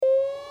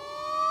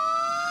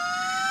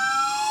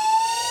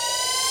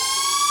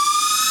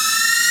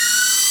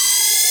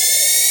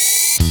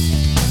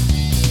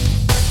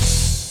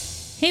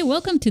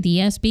welcome to the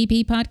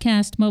SBP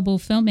Podcast Mobile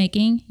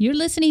Filmmaking. You're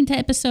listening to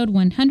episode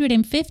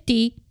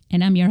 150,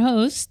 and I'm your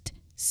host,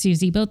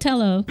 Susie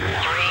Botello.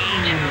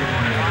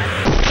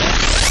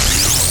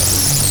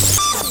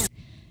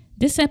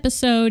 This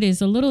episode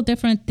is a little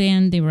different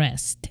than the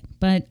rest,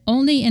 but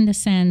only in the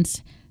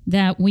sense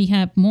that we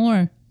have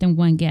more than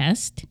one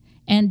guest,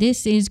 and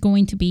this is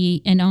going to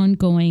be an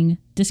ongoing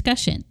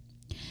discussion.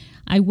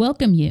 I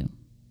welcome you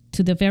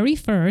to the very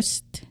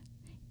first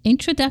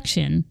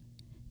introduction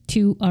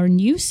to our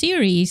new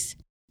series,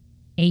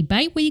 a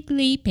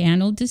bi-weekly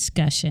panel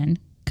discussion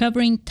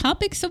covering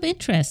topics of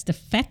interest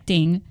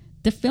affecting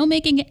the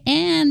filmmaking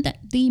and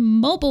the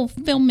mobile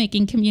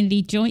filmmaking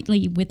community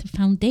jointly with the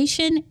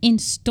Foundation in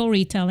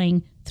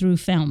Storytelling Through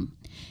Film.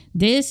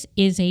 This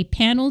is a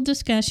panel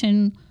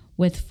discussion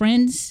with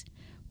friends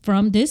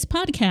from this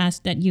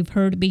podcast that you've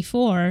heard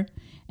before,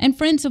 and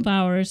friends of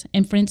ours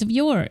and friends of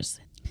yours.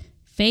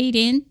 Fade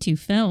Into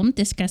Film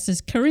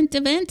discusses current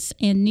events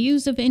and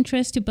news of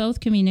interest to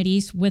both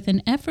communities with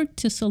an effort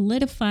to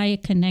solidify a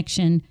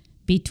connection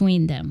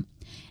between them.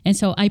 And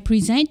so I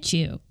present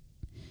you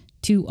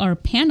to our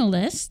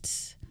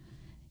panelists.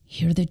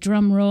 Hear the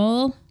drum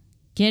roll.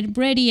 Get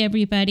ready,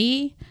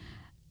 everybody.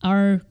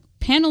 Our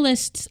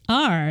panelists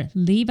are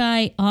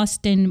Levi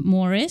Austin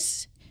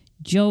Morris,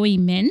 Joey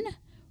Min,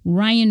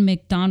 Ryan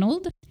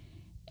McDonald,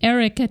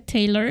 Erica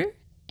Taylor,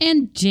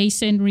 and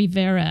Jason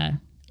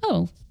Rivera.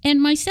 Oh, and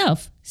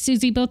myself,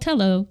 Susie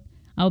Botello.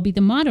 I'll be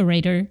the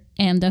moderator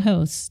and the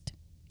host.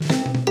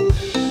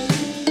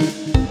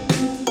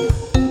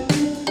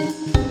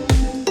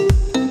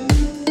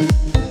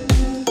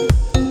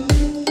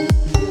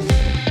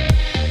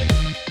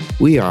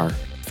 We are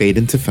Fade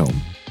Into Film.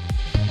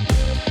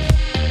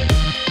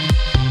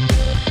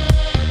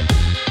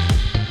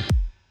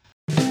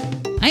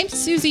 I'm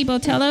Susie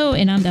Botello,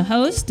 and I'm the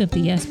host of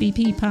the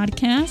SBP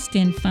podcast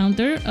and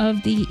founder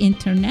of the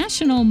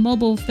International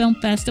Mobile Film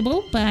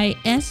Festival by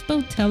S.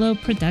 Botello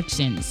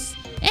Productions.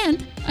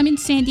 And I'm in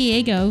San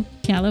Diego,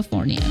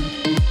 California.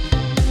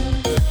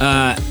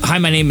 Hi,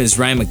 my name is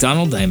Ryan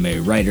McDonald. I'm a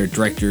writer,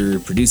 director,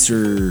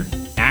 producer,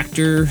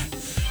 actor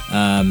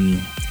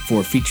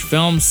for feature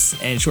films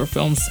and short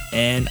films,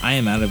 and I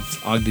am out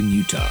of Ogden,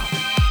 Utah.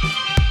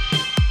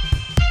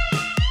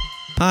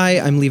 Hi,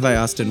 I'm Levi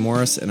Austin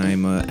Morris, and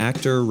I'm an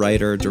actor,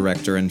 writer,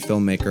 director, and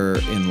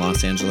filmmaker in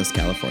Los Angeles,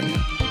 California.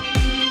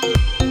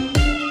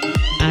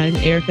 I'm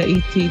Erica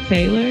E.T.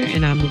 Taylor,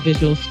 and I'm a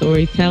visual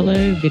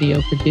storyteller,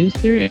 video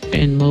producer,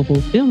 and mobile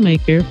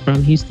filmmaker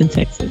from Houston,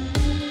 Texas.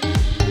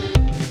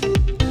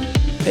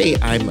 Hey,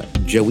 I'm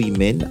Joey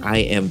Min. I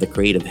am the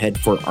creative head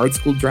for Art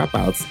School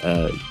Dropouts,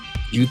 a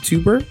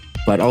YouTuber,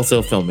 but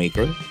also a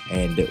filmmaker,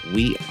 and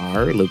we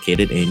are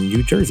located in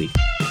New Jersey.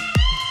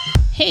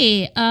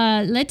 Hey,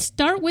 let's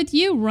start with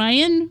you,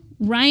 Ryan.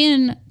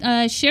 Ryan,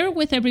 share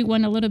with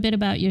everyone a little bit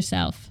about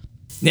yourself.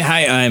 Yeah,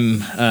 hi.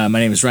 My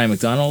name is Ryan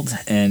McDonald,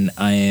 and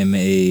I am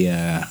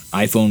a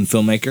iPhone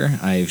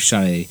filmmaker. I've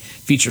shot a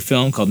feature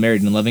film called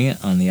Married and Loving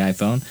It on the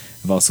iPhone.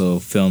 I've also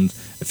filmed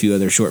a few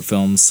other short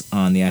films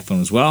on the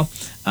iPhone as well.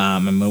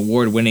 I'm an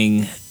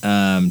award-winning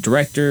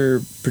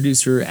director,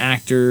 producer,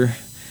 actor,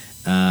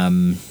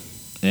 and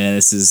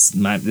this is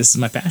my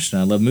passion.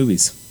 I love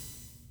movies.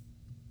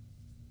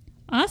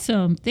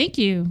 Awesome. Thank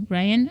you,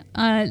 Ryan.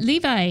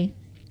 Levi.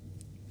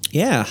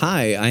 Yeah,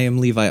 hi. I am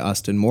Levi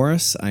Austin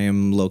Morris. I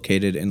am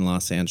located in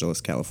Los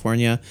Angeles,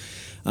 California.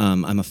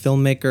 I'm a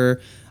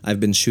filmmaker. I've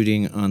been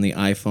shooting on the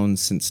iPhone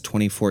since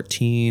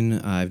 2014.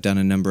 I've done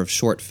a number of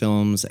short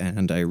films,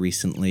 and I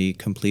recently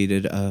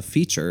completed a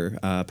feature,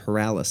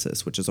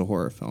 Paralysis, which is a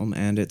horror film,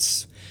 and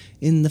it's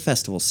in the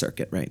festival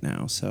circuit right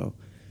now. So,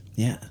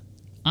 yeah.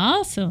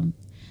 Awesome.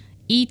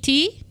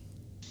 E.T.?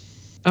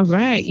 All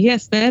right.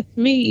 Yes, that's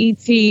me,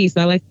 E.T.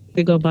 So I like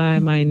to go by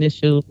my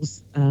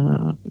initials,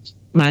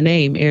 my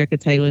name, Erica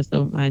Taylor,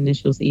 so my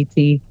initials,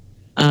 E.T.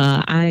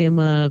 I am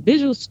a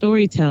visual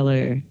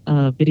storyteller,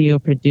 video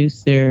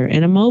producer,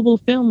 and a mobile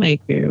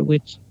filmmaker,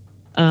 which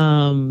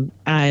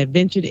I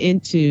ventured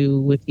into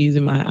with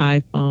using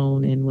my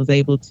iPhone and was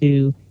able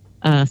to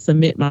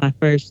submit my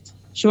first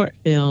short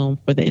film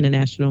for the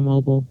International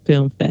Mobile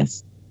Film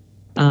Fest.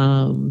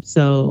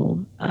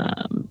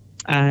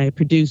 I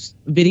produce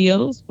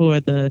videos for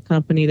the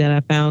company that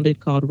I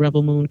founded called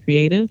Rebel Moon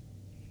Creative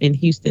in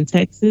Houston,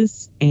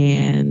 Texas.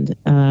 And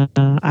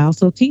I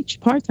also teach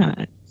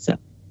part-time. So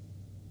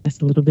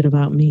that's a little bit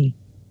about me.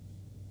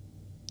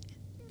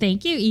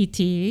 Thank you,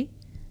 E.T.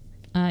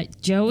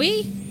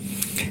 Joey?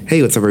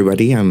 Hey, what's up,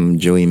 everybody? I'm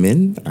Joey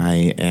Min.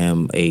 I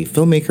am a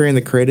filmmaker and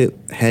the creative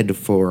head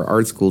for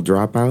Art School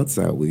Dropouts.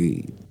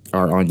 We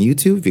are on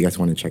YouTube if you guys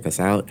want to check us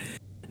out.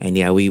 And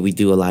yeah, we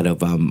do a lot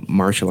of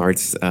martial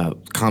arts,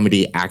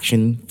 comedy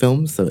action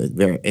films. So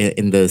they're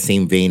in the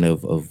same vein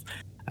of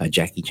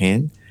Jackie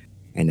Chan.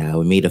 And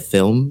we made a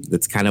film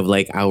that's kind of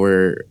like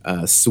our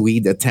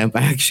Swede attempt,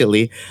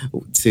 actually,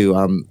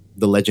 to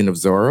The Legend of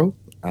Zorro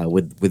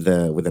with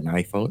an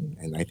iPhone.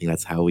 And I think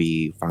that's how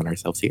we found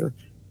ourselves here.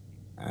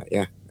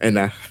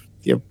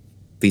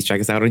 Please check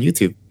us out on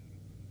YouTube.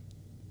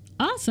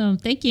 Awesome.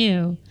 Thank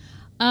you.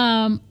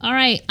 All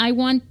right. I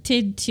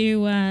wanted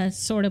to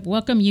sort of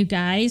welcome you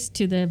guys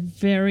to the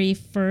very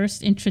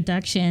first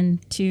introduction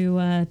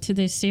to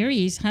this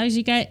series. How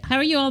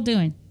are you all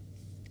doing?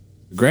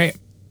 Great.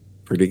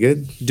 Pretty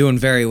good. Doing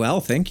very well,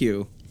 thank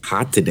you.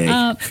 Hot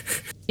today.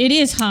 It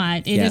is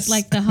hot. It Yes. is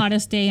like the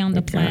hottest day on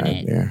the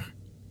planet. Yeah.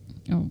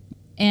 Oh.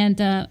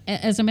 And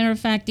as a matter of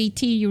fact,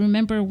 ET, you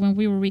remember when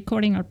we were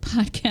recording our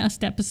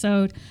podcast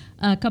episode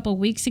a couple of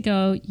weeks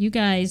ago, you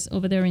guys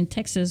over there in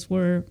Texas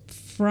were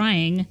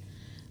frying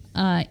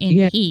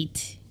in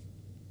heat.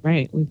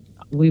 Right.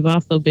 We've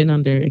also been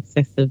under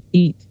excessive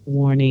heat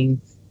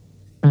warnings.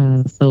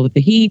 So with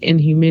the heat and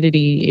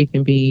humidity, it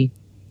can be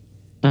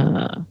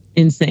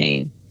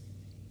insane.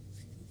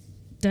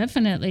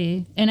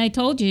 Definitely. And I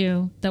told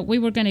you that we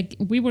were gonna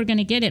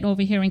get it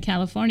over here in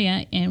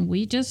California, and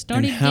we just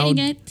started getting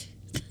it.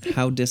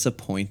 How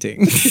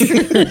disappointing.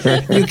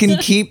 You can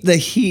keep the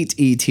heat,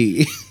 ET.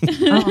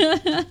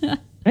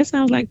 That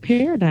sounds like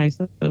paradise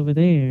up over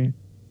there.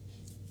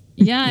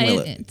 Yeah, Well,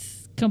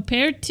 it's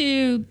compared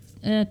to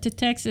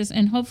Texas,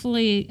 and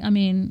hopefully, I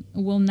mean,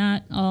 we'll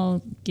not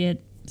all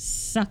get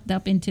sucked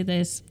up into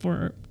this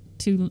for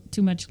too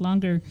much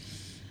longer.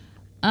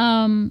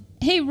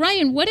 Hey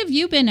Ryan, what have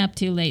you been up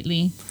to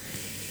lately?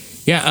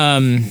 Yeah,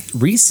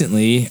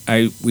 recently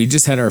we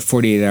just had our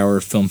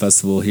 48-hour film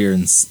festival here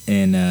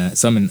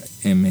so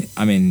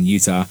I'm in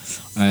Utah,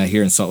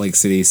 here in Salt Lake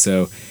City.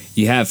 So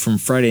you have from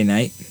Friday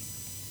night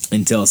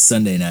until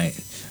Sunday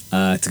night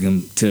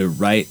to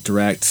write,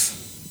 direct,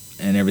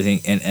 and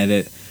everything, and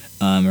edit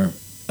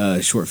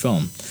a short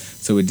film.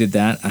 So we did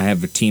that. I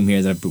have a team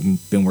here that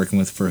I've been working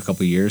with for a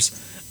couple of years,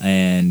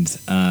 and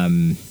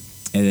then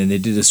they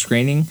did a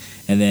screening,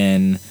 and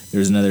then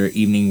there's another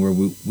evening where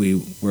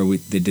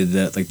they did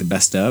the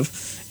best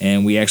of,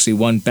 and we actually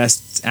won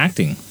best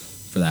acting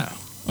for that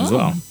as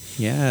well.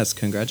 Yes,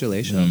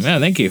 congratulations. Yeah,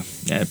 thank you.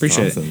 Yeah, I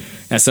appreciate Awesome. it.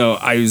 Yeah, so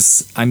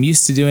I'm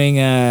used to doing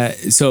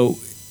so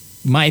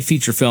my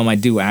feature film. I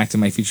do act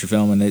in my feature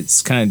film, and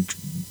it's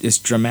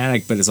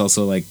dramatic, but it's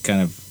also like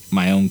kind of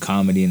my own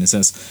comedy in a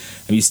sense.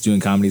 I'm used to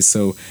doing comedies,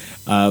 so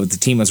with the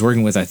team I was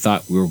working with, I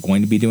thought we were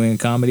going to be doing a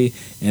comedy,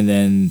 and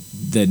then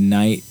the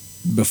night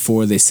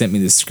before they sent me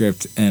the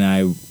script, and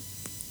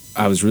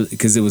I was really,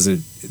 because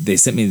they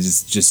sent me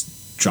this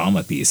just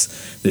drama piece.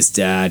 This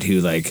dad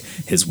who, like,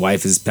 his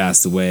wife has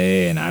passed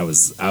away, and I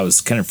was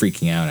kind of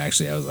freaking out.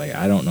 Actually, I was like,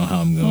 I don't know how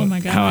I'm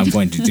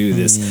going to do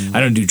this. I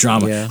don't do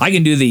drama. Yeah. I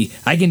can do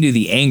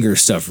the anger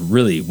stuff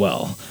really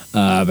well,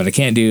 but I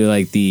can't do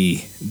like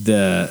the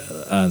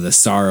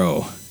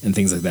sorrow and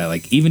things like that.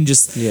 Like even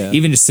just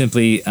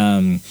simply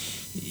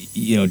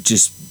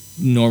just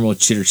normal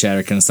chitter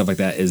chatter kind of stuff like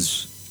that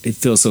it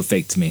feels so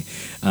fake to me.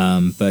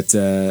 But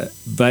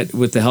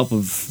with the help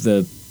of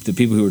the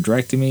people who were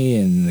directing me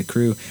and the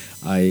crew,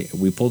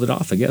 we pulled it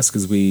off, I guess,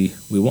 because we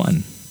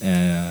won.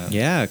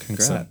 Yeah,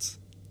 congrats.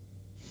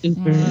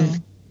 Super. Wow.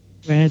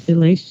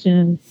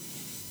 Congratulations.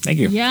 Thank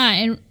you. Yeah,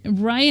 and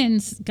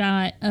Ryan's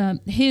got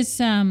his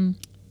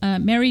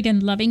Married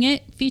and Loving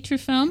It feature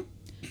film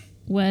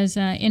was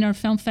in our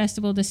film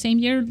festival the same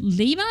year.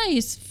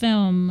 Levi's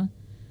film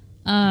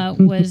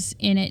was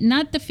in it.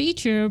 Not the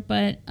feature,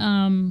 but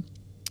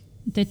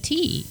the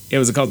tea. Yeah,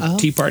 was it called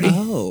Tea Party?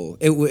 Oh,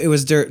 it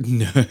was no,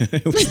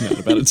 it was not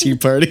about a tea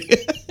party.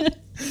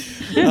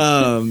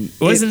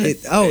 Wasn't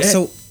it?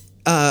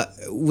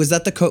 Was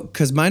that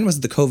because mine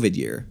was the COVID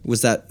year?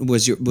 Was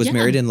Yeah.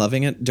 Married and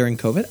Loving It during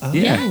COVID? Oh,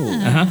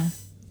 Yeah.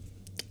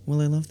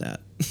 Well, I love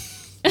that.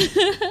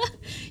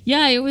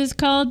 Yeah, it was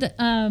called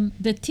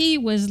the tea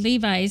was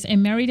Levi's,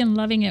 and Married and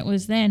Loving It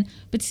was then.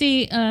 But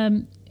see,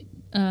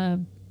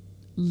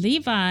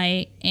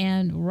 Levi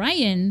and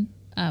Ryan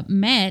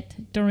met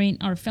during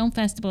our film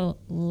festival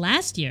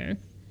last year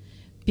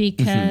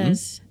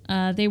because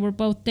they were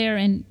both there,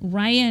 and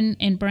Ryan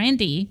and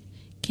Brandy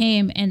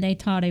came and they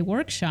taught a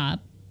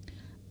workshop,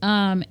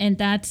 and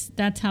that's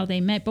how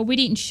they met. But we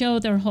didn't show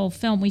their whole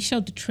film. We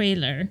showed the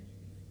trailer,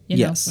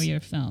 Yes. for your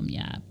film.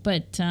 Yeah,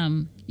 but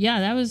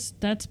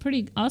that's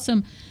pretty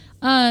awesome.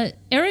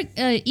 Eric,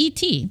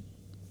 E.T.,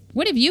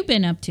 what have you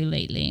been up to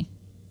lately?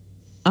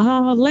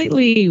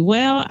 Lately,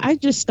 well, I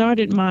just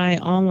started my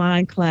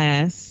online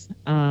class.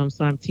 So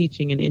I'm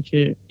teaching an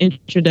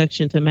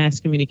introduction to mass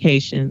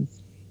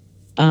communications.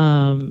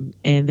 And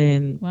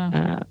then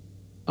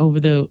over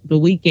the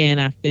weekend,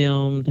 I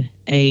filmed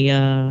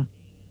a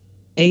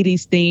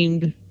 80s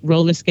themed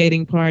roller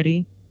skating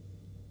party.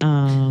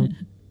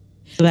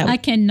 So that I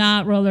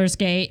cannot roller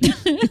skate.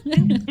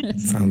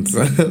 Sounds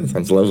lovely.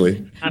 was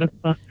a lot of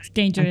fun. It's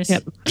dangerous.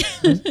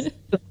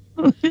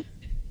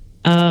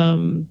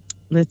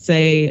 Let's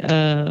say,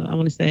 I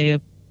want to say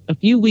a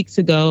few weeks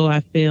ago, I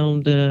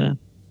filmed, there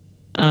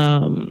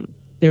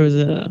was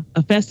a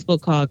festival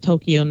called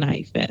Tokyo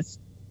Night Fest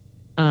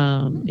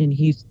in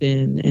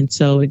Houston. And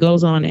so it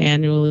goes on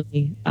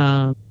annually,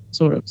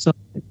 sort of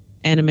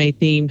anime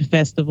themed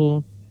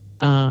festival.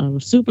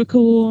 Super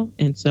cool.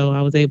 And so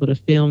I was able to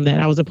film that.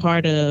 I was a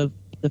part of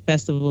the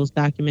festival's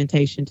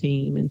documentation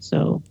team. And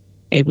so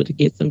able to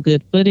get some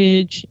good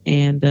footage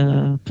and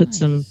put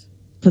some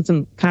put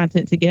some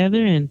content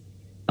together, and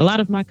a lot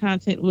of my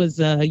content was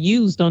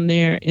used on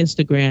their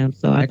Instagram.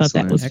 So I thought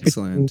that was pretty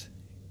excellent. cool.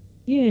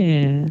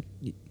 Yeah.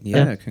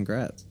 Yeah,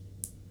 congrats.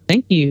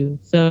 Thank you.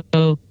 So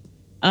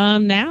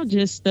now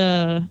just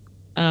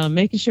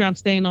making sure I'm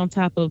staying on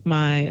top of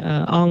my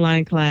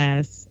online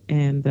class.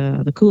 And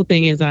the cool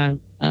thing is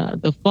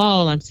the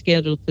fall I'm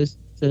scheduled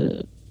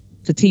to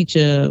teach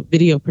a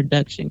video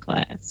production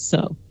class.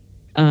 So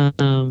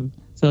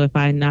so if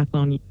I knock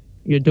on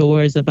your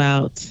doors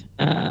about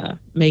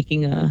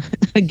making a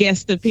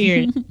guest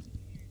appearance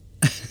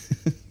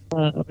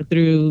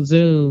through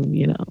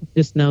Zoom,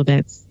 just know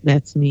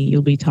that's me.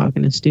 You'll be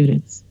talking to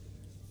students.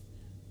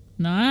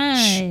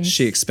 Nice.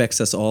 She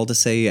expects us all to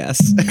say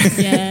yes.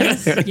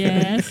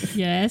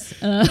 Yes.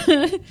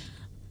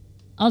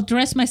 I'll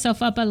dress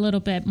myself up a little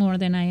bit more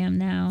than I am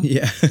now.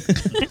 Yeah.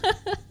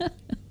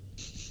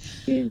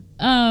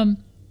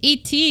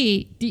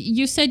 E.T.,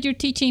 you said you're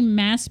teaching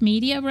mass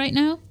media right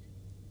now?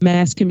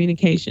 Mass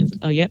communications.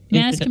 Oh, yep.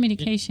 Mass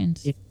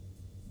communications. Yeah.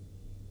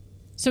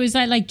 So is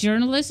that like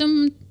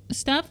journalism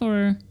stuff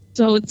or?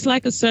 So it's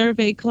like a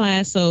survey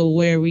class, so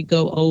where we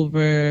go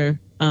over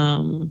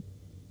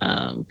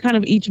kind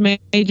of each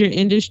major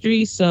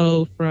industry.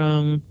 So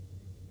from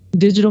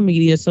digital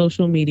media,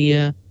 social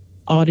media,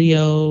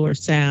 audio or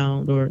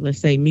sound, or let's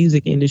say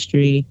music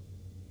industry.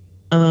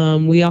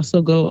 We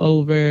also go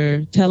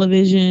over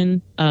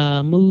television,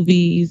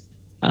 movies,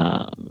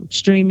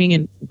 streaming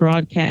and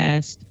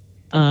broadcast.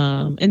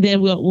 And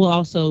then we'll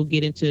also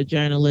get into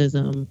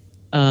journalism,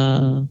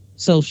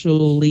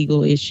 social,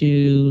 legal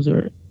issues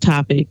or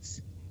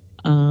topics.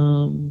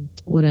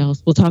 What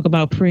else? We'll talk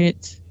about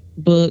print,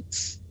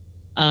 books.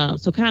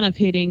 So kind of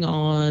hitting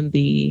on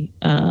the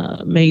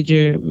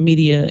major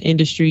media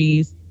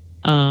industries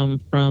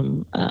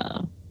from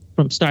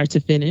start to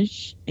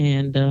finish.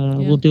 And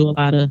we'll do a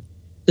lot of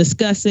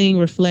discussing,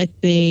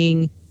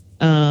 reflecting,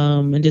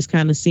 and just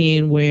kind of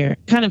seeing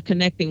kind of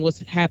connecting what's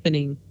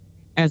happening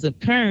as of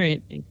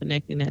current and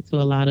connecting that to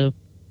a lot of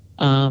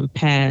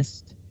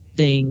past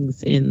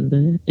things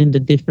in the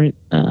different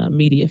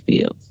media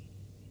fields.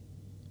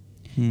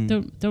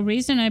 The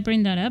reason I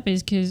bring that up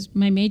is because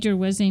my major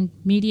was in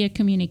media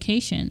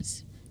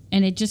communications,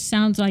 and it just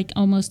sounds like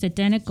almost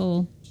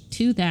identical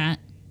to that.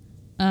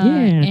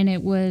 And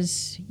it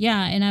was,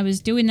 and I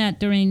was doing that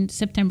during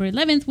September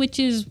 11th, which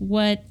is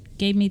what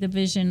gave me the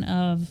vision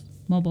of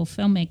mobile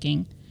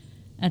filmmaking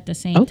at the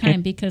same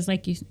time, because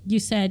like you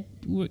said,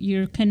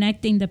 you're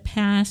connecting the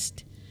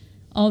past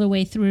all the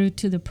way through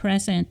to the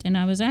present. And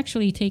I was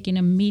actually taking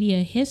a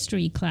media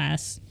history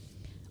class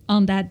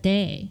on that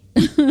day.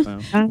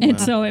 Wow.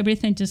 And so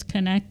everything just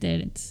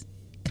connected. It's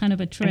kind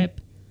of a trip.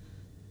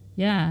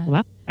 Yeah.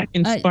 Well, I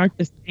can spark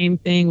the same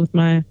thing with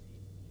my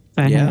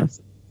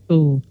house.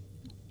 Cool.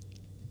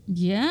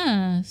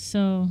 Yeah.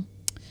 So,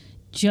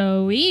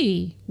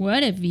 Joey,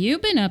 what have you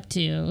been up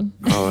to?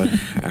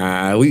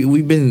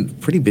 We've been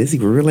pretty busy.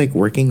 We were like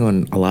working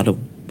on a lot of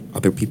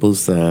other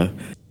people's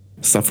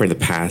stuff for the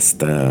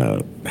past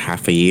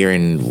half a year,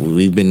 and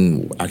we've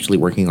been actually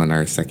working on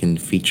our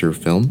second feature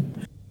film.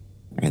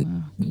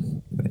 And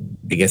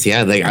I guess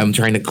like I'm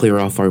trying to clear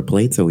off our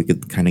plate so we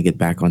could kind of get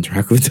back on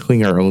track with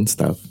doing our own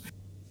stuff.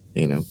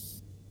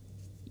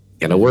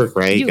 Gotta work,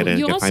 right?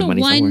 You also find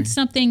money won somewhere.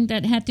 something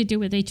that had to do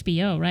with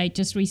HBO, right?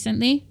 Just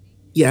recently?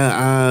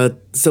 Yeah.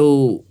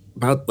 So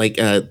about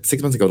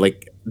 6 months ago,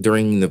 like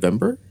during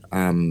November,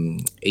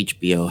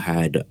 HBO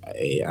had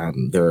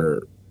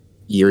their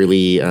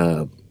yearly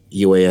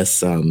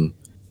UAS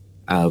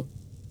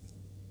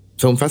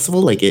film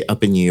festival,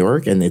 up in New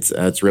York, and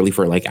it's really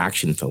for like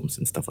action films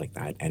and stuff like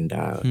that. And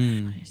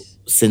Nice.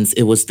 since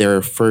it was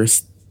their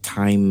first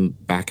time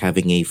back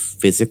having a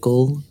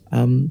physical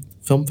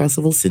film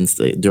festival, since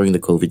during the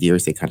COVID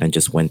years they kind of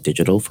just went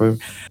digital for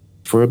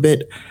a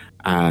bit.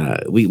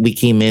 We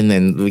came in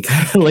and we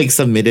kind of like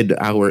submitted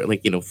our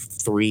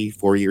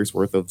 3-4 years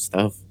worth of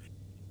stuff,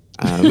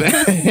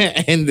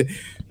 and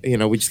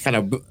we just kind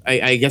of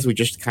I guess we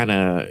just kind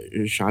of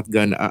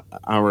shotgun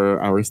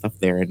our stuff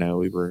there, and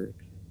we were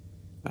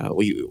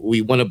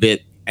we won a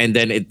bit, and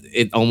then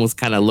it almost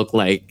kind of looked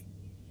like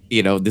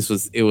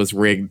it was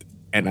rigged,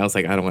 and I was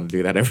like, I don't want to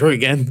do that ever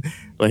again.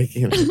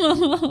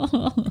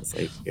 It's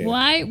like, yeah.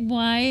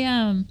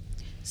 Why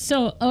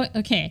so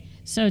okay,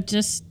 so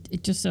just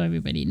so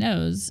everybody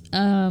knows,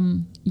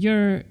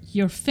 your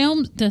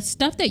film, the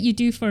stuff that you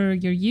do for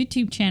your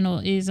YouTube channel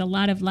is a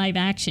lot of live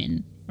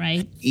action,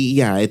 right?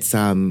 Yeah, it's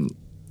our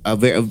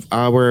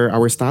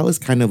style is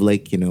kind of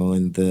like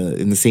in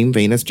the same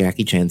vein as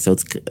Jackie Chan, so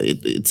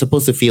it's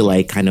supposed to feel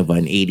like kind of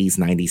an 80s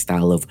 90s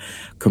style of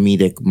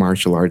comedic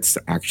martial arts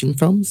action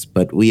films,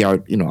 but we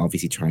are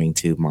obviously trying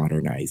to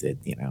modernize it,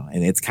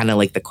 and it's kind of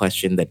like the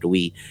question that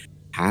we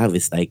have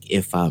is like,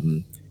 if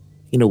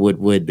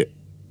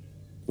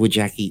would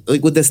Jackie,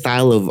 like, with the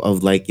style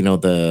of like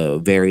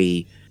the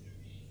very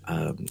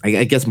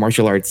I guess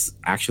martial arts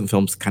action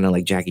films, kind of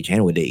like Jackie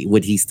Chan, would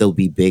he still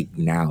be big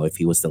now if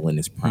he was still in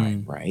his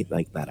prime, right?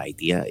 Like that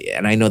idea.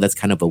 And I know that's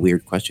kind of a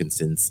weird question,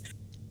 since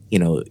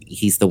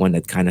he's the one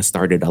that kind of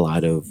started a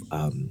lot of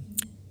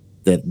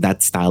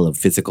that style of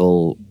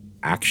physical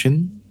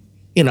action.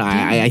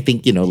 I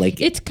think like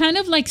It's kind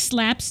of like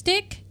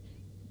slapstick.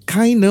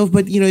 kind of,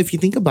 but if you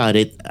think about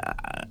it,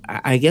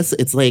 I guess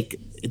it's like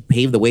it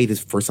paved the way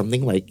for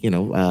something like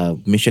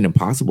Mission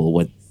Impossible.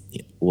 What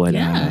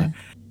Yeah.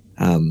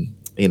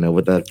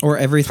 with the Or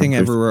Everything Tom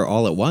Cruise. Everywhere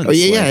All at Once. Oh,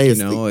 yeah, Like, it's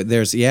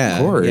there's of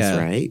course, yeah.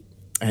 right?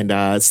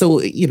 And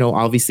so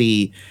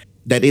obviously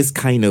that is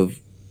kind of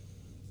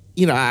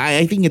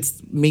I think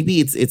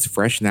it's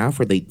fresh now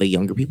for the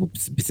younger people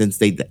since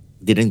they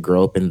didn't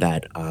grow up in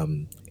that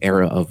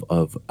era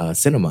of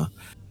cinema.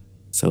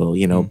 So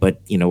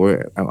but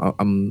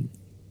I'm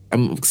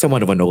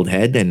somewhat of an old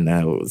head,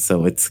 and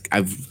so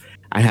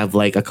I have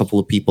like a couple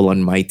of people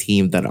on my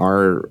team that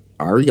are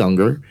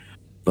younger,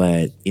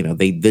 but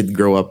they did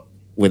grow up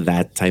with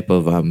that type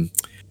of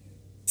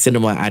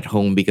cinema at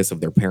home because of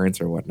their parents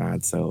or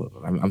whatnot. So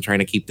I'm trying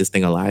to keep this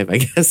thing alive, I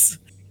guess.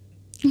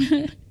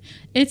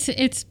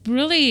 It's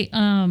really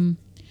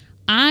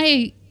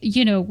I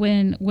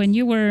when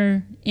you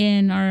were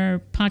in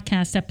our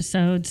podcast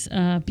episodes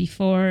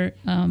before,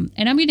 and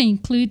I'm going to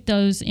include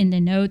those in the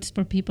notes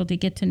for people to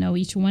get to know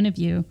each one of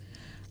you,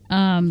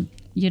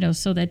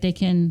 so that they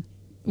can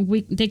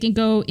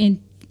go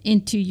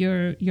into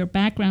your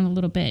background a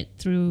little bit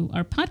through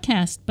our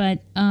podcast.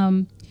 But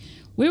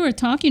we were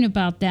talking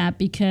about that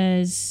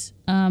because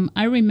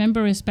I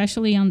remember,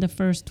 especially on the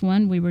first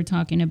one, we were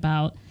talking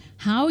about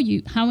how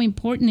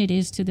important it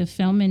is to the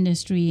film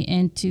industry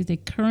and to the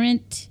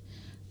current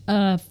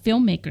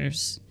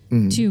filmmakers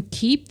to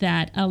keep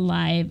that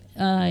alive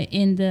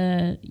in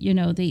the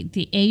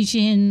the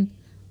Asian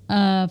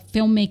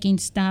filmmaking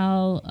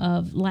style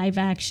of live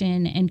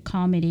action and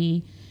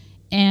comedy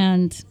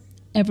and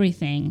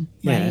everything.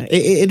 Yeah, Right?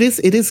 it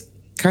is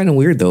kind of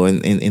weird though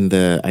in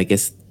the I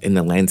guess in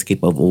the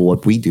landscape of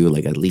what we do,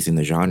 like at least in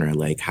the genre,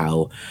 like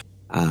how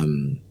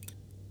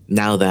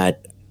now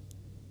that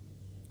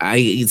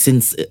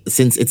since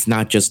it's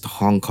not just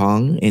Hong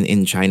Kong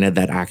in China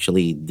that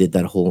actually did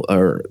that whole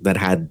or that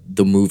had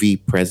the movie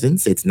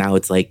presence. It's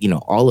like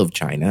all of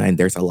China, and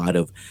there's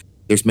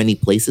many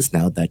places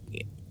now that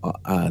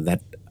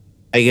that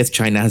I guess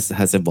China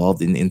has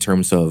evolved in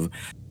terms of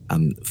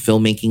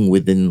filmmaking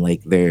within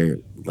like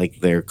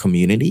their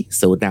community.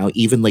 So now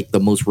even like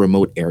the most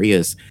remote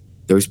areas,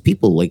 there's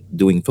people like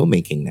doing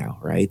filmmaking now,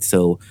 right?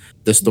 So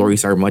the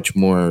stories are much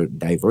more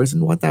diverse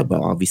and whatnot. But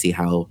obviously,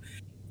 how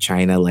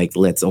China like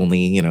lets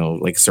only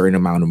like certain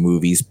amount of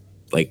movies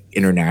like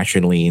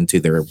internationally into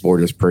their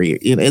borders per year.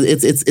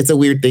 It's a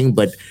weird thing,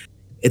 but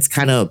it's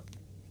kind of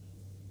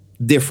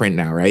different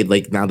now, right?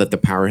 Like now that the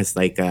power has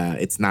like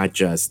it's not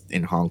just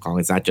in Hong Kong,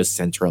 it's not just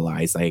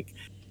centralized. Like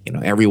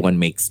everyone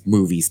makes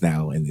movies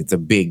now, and it's a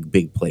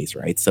big place,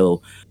 right?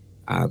 So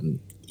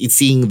it's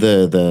seeing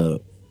the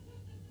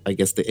I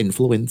guess the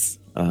influence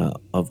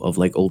of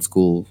like old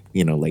school,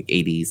 like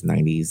 80s,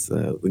 90s,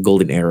 the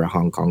golden era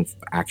Hong Kong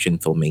action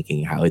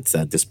filmmaking, how it's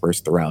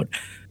dispersed throughout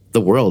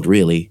the world,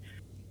 really.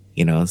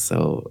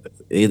 So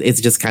it's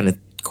just kind of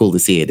cool to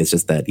see it. It's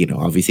just that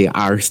obviously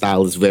our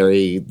style is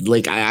very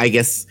like I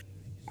guess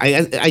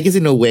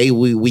in a way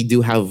we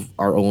do have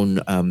our own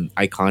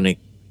iconic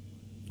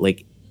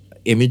like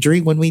imagery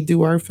when we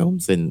do our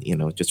films, and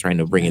just trying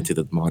to bring it to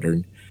the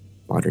modern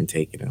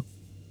take.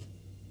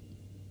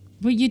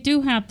 Well, you do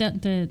have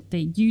the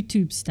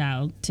YouTube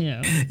style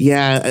too.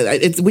 Yeah,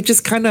 it's which is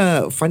kind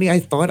of funny. I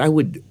thought I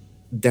would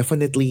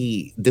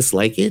definitely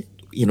dislike it,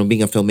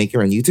 being a filmmaker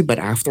on YouTube. But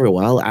after a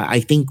while,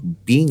 I think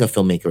being a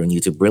filmmaker on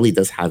YouTube really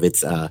does have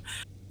its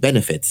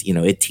benefits.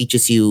 It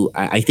teaches you.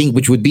 I think,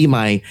 which would be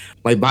my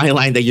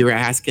byline that you were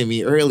asking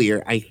me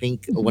earlier. I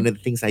think one of the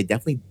things I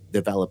definitely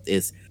developed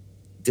is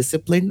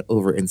discipline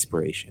over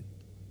inspiration.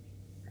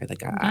 Right?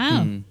 Like,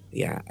 Wow.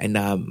 yeah,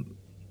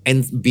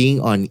 and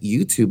being on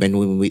YouTube, and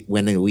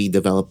when we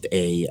developed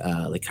a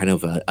like kind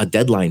of a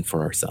deadline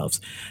for ourselves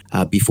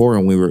before,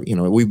 and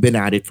we've been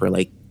at it for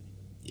like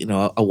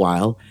a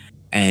while,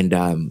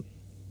 and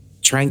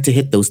trying to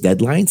hit those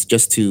deadlines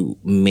just to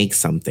make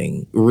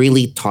something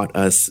really taught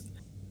us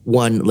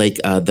one like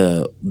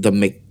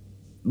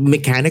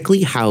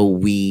mechanically how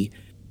we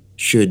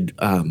should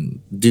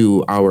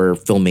do our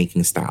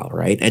filmmaking style,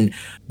 right? And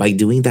by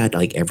doing that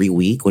like every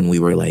week when we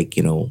were like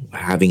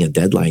having a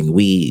deadline,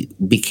 we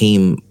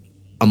became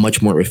a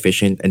much more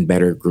efficient and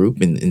better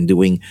group in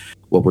doing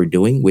what we're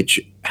doing, which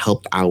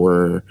helped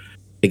our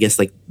I guess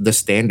like the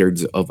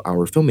standards of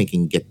our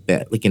filmmaking get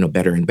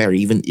better and better,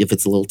 even if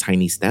it's little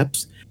tiny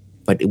steps.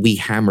 But we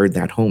hammered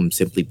that home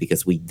simply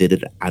because we did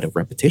it out of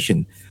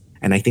repetition,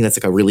 and I think that's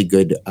like a really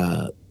good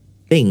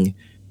thing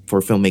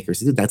for filmmakers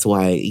to do. That's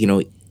why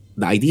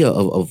the idea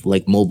of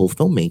like mobile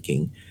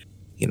filmmaking,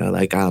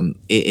 like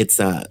it's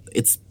a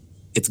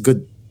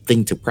good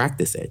thing to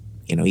practice it,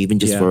 even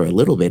just for a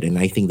little bit. And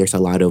I think there's a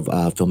lot of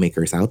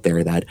filmmakers out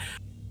there that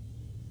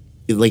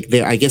like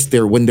I guess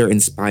they're when they're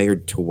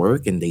inspired to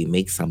work and they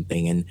make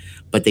something,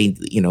 but they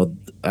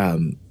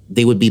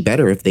they would be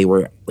better if they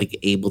were like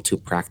able to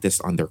practice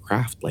on their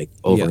craft like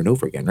over and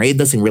over again, right? It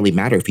doesn't really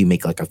matter if you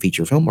make like a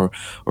feature film or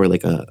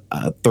like a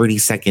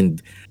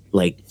 30-second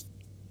like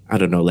I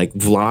don't know, like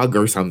vlog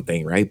or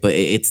something, right? But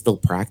it's still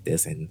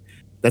practice, and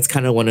that's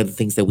kind of one of the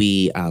things that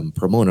we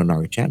promote on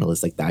our channel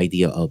is like the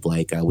idea of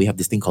like we have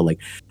this thing called like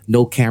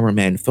no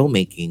cameraman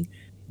filmmaking,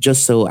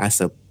 just so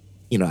as a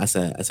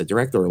as a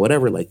director or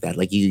whatever like that,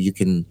 like you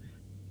can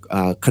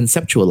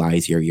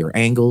conceptualize your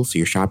angles,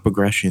 your shot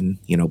progression,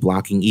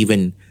 blocking,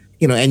 even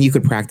and you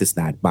could practice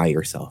that by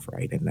yourself,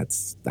 right? And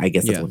I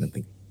guess that's one of the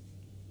things.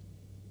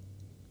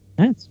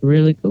 That's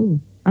really cool.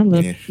 I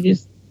love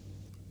just.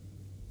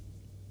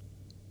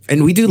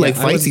 And we do like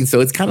fight scenes,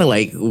 so it's kind of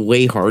like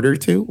way harder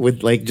too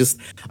with like just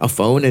a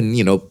phone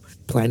and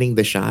planning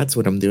the shots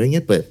when I'm doing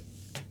it, but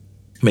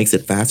makes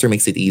it faster,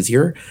 makes it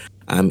easier.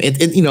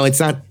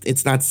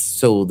 It's not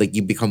so like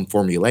you become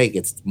formulaic.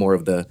 It's more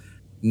of the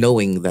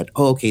knowing that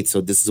okay,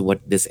 so this is what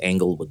this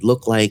angle would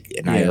look like,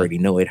 and I already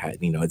know it had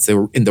it's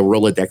in the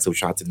Rolodex of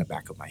shots in the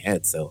back of my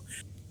head, so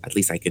at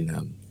least I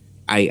can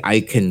I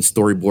can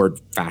storyboard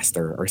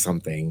faster or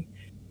something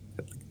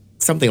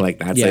like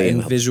that. Yeah, so,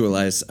 and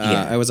visualize.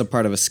 I was a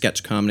part of a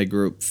sketch comedy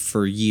group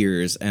for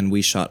years, and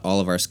we shot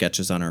all of our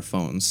sketches on our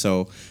phones.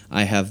 So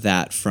I have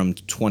that from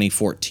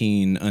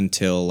 2014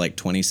 until like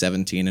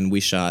 2017, and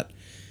we shot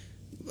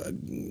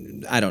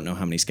I don't know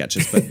how many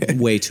sketches, but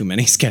way too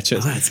many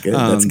sketches. Oh, that's good.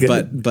 That's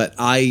good. But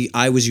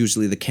I was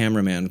usually the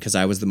cameraman because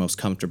I was the most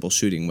comfortable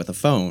shooting with a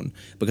phone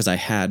because I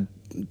had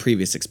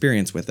previous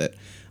experience with it.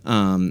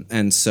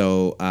 And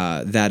so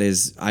that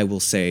is, I will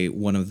say,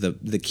 one of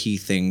the key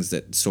things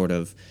that sort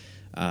of,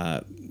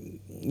 that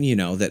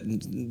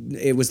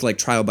it was like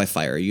trial by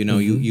fire.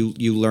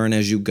 You learn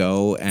as you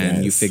go,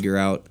 and you figure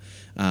out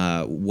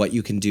what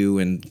you can do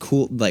and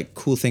cool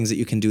things that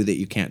you can do that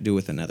you can't do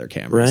with another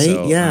camera. Right?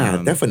 So,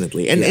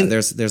 definitely. And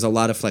there's a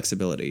lot of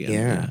flexibility.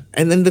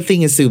 And then the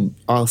thing is to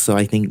also,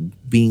 I think,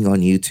 being on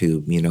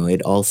YouTube,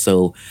 it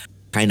also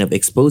kind of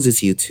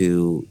exposes you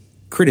to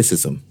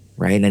criticism,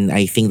 right? And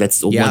I think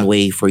that's one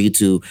way for you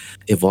to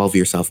evolve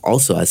yourself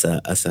also as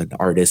an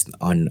artist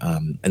on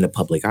in the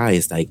public eye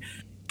is like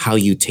how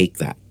you take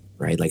that.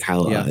 Right, like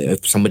how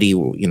if somebody,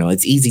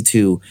 it's easy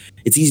to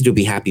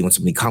be happy when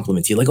somebody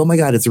compliments you, like, oh my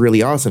god, it's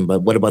really awesome.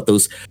 But what about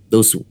those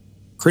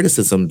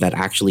criticism that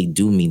actually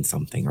do mean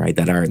something, right?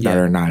 That are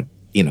not,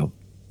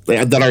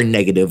 that are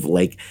negative,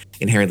 like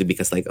inherently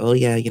because like, oh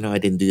yeah, I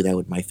didn't do that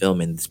with my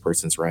film, and this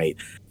person's right.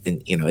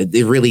 Then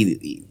it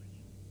really,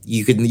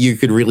 you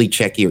could really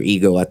check your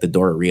ego at the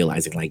door,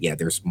 realizing like, yeah,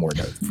 there's more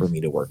for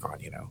me to work on,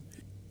 and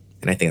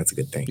I think that's a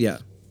good thing. Yeah,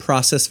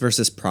 process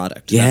versus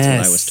product. That's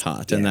what I was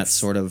taught, and that's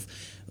sort of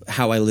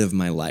how I live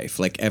my life.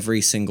 Like every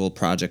single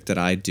project that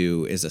I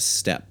do is a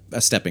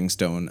stepping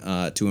stone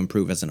to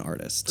improve as an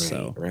artist.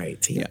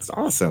 Right. Yeah, it's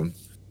awesome.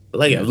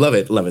 Like, I love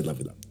it.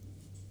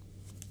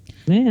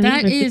 Man,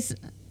 that is.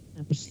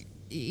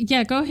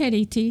 Yeah, go ahead,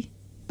 Et. I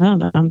don't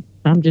know.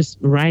 I'm just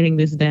writing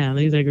this down.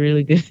 These are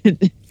really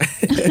good.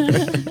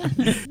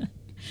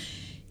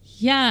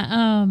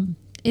 Yeah,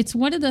 it's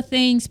one of the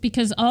things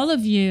because all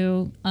of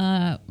you,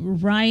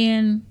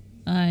 Ryan,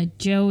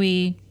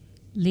 Joey,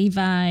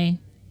 Levi,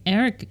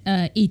 Eric,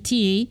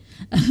 E.T.,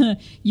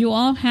 you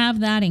all have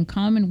that in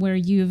common where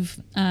you've,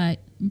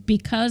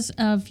 because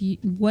of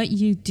what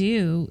you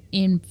do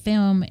in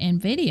film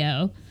and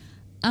video,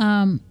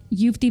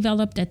 you've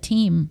developed a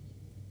team.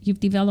 You've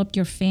developed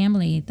your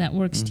family that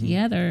works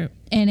together.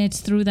 And it's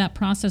through that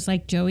process,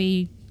 like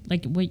Joey,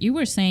 like what you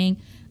were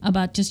saying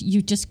about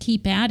you just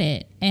keep at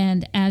it.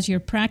 And as you're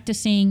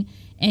practicing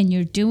and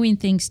you're doing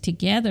things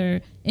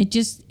together, it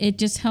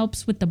just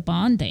helps with the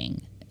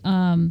bonding.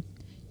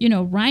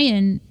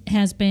 Ryan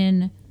has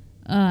been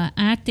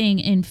acting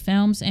in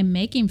films and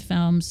making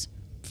films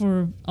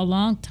for a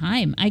long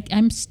time.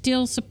 I'm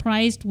still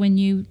surprised when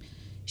you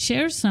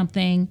share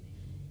something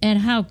and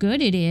how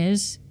good it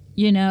is,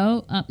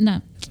 No,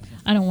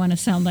 I don't want to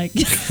sound like...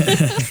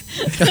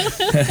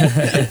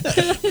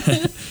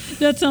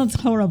 That sounds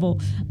horrible.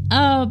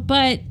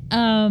 But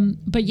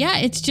yeah,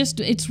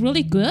 it's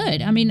really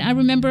good. I mean, I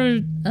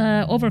remember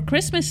over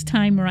Christmas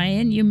time,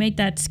 Ryan, you made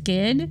that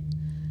skit.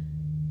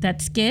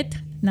 Not skid.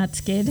 That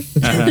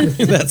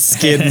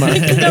skid mark.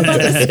 About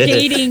the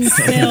skating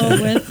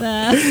still with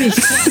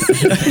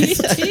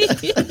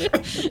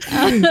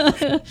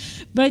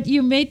but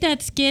you made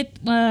that skit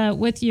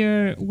with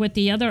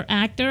the other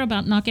actor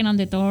about knocking on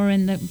the door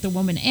and the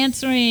woman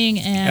answering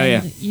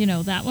and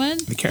that one.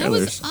 The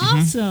Carolers. That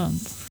was awesome.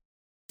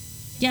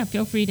 Yeah,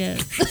 feel free to.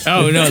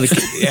 Oh no,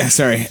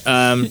 sorry.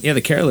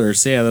 The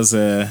Carolers. Yeah, that was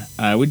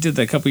we did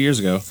that a couple years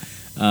ago.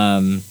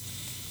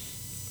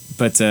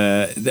 But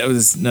that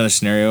was another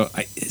scenario.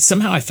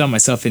 Somehow I found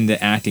myself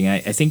into acting. I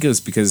think it was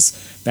because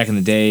back in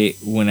the day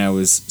when I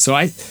was so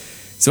I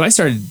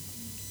started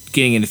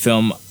getting into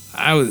film.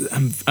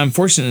 I'm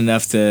fortunate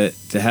enough to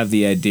have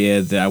the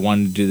idea that I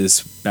wanted to do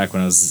this back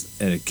when I was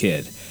a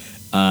kid.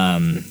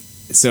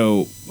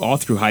 So all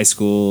through high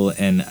school,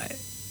 and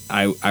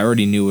I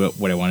already knew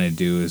what I wanted to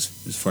do as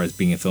far as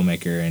being a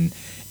filmmaker.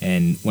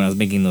 And when I was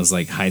making those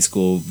like high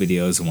school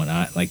videos and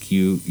whatnot, like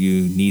you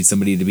need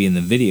somebody to be in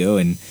the video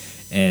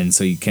and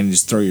so you kind of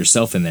just throw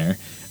yourself in there.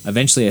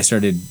 Eventually, I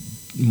started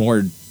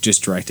more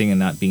just directing and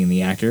not being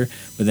the actor.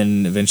 But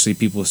then eventually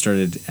people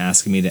started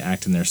asking me to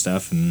act in their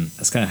stuff, and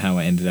that's kind of how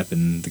I ended up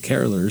in The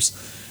Carolers.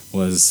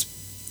 Was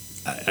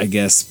I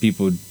guess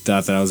people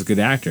thought that I was a good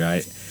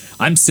actor.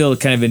 I'm still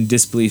kind of in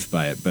disbelief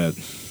by it, but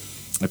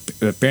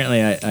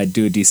apparently I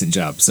do a decent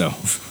job. So.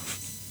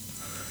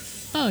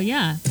 Oh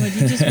yeah, well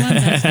you just won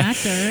Best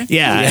Actor.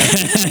 Yeah.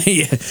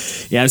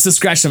 Yeah. I'm still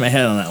scratching my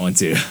head on that one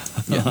too.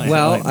 Yeah.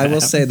 Well, I will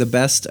say the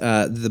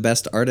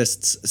best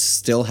artists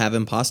still have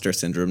imposter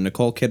syndrome.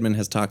 Nicole Kidman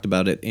has talked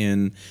about it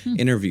in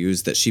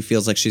interviews that she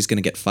feels like she's going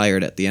to get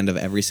fired at the end of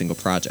every single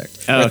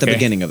project, or at the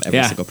beginning of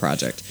every single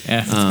project.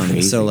 Yeah.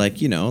 So like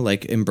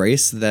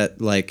embrace that.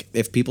 Like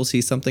if people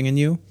see something in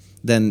you,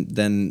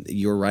 then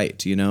you're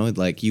right.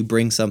 Like you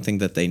bring something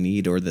that they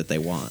need or that they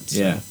want. So.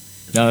 Yeah.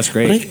 No, that's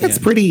great. But I think that's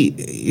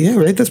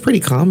right. That's pretty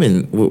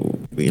common.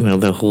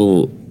 The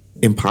whole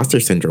imposter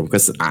syndrome,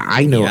 because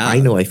I know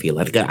I feel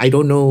like I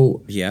don't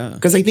know. Yeah.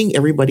 Because I think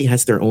everybody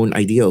has their own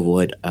idea of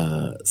what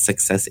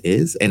success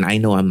is, and I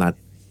know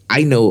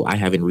I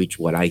haven't reached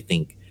what I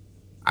think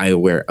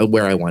where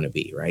I want to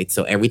be. Right.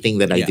 So everything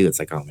that I do, it's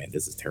like, oh man,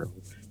 this is terrible.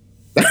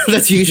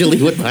 That's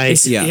usually what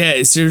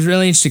it's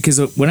really interesting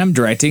because when I'm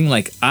directing,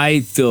 like I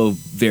feel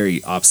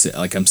very opposite.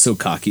 Like I'm so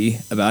cocky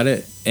about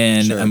it,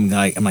 and Sure. I'm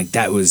like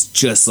that was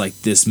just like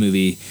this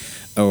movie,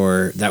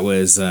 or that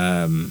was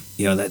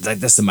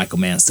that's the Michael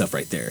Mann stuff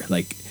right there.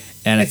 Like,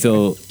 and I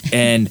feel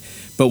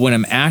but when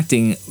I'm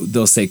acting,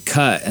 they'll say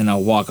cut, and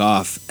I'll walk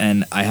off,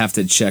 and I have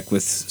to check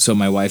with. So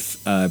my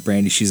wife,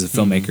 Brandy, she's a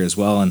filmmaker as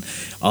well, and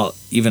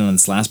even on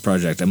this last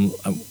project,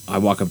 I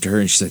walk up to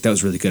her and she's like, "That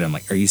was really good." I'm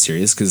like, "Are you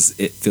serious?" Because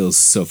it feels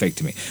so fake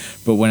to me.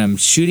 But when I'm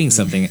shooting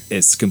something,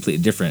 it's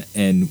completely different.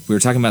 And we were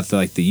talking about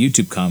the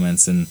YouTube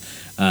comments, and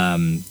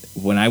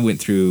when I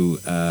went through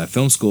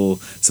film school,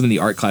 some of the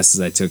art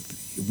classes I took,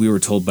 we were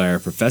told by our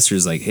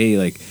professors like, "Hey,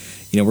 like,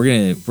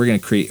 we're gonna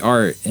create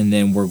art, and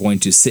then we're going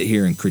to sit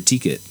here and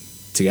critique it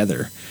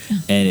together,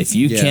 and if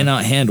you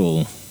cannot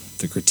handle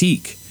the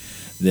critique,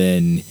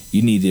 then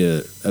you need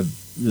to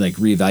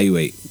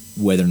reevaluate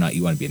whether or not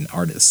you want to be an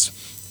artist."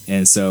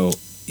 And so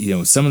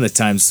some of the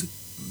times,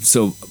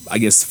 so I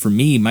guess for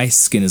me, my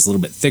skin is a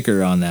little bit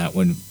thicker on that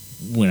when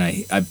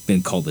I've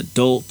been called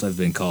adult, I've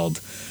been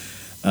called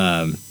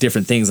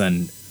different things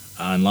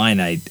online.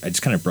 I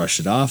just kind of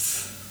brush it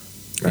off.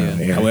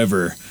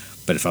 However,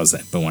 but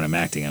when I'm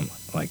acting, I'm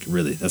like,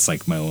 really, that's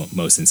like my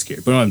most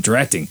insecure. But when I'm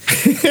directing,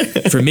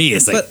 for me,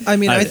 it's like. But I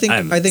mean, I think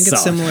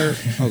it's similar.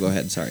 Oh, go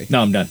ahead. Sorry.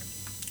 No, I'm done.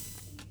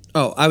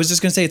 Oh, I was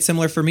just gonna say it's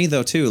similar for me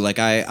though too. Like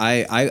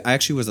I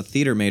actually was a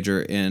theater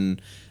major in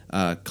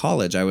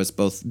college. I was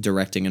both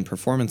directing and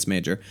performance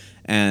major,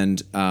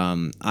 and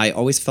I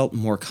always felt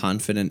more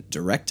confident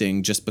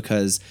directing just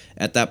because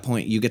at that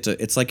point you get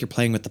to. It's like you're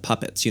playing with the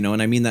puppets,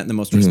 and I mean that in the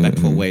most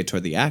respectful way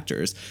toward the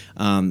actors.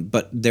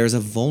 But there's a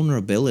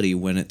vulnerability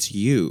when it's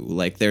you.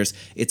 Like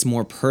it's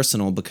more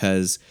personal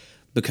because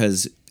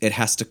it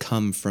has to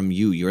come from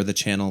you. You're the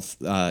channel.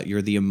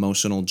 You're the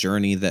emotional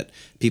journey that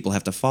people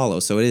have to follow.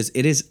 So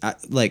it is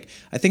like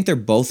I think they're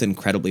both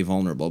incredibly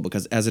vulnerable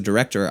because as a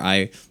director,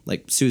 I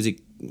like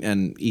Susie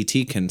and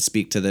E.T. can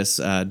speak to this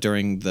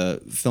during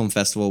the film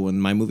festival when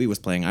my movie was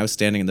playing. I was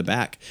standing in the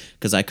back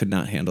because I could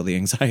not handle the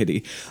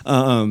anxiety.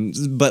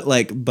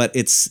 But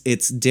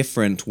it's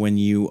different when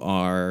you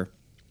are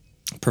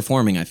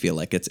performing. I feel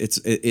like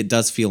it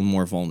does feel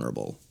more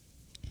vulnerable.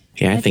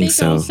 Yeah, I think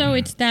so. Also,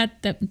 it's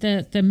that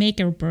the make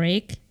or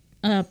break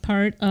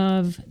part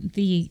of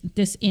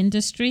this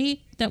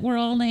industry that we're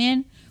all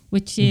in,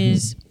 which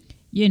is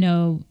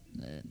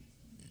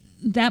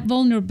that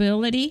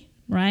vulnerability,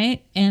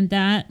 right? And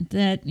that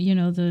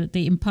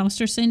the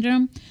imposter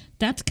syndrome.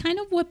 That's kind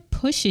of what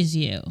pushes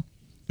you.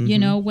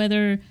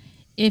 Whether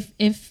if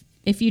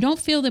you don't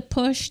feel the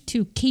push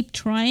to keep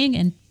trying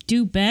and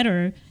do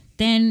better,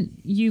 then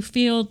you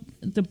feel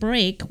the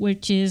break,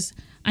 which is,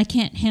 I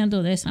can't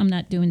handle this. I'm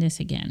not doing this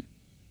again.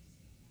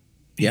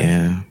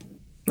 Yeah.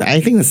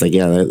 I think that's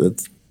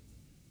that's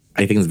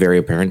I think it's very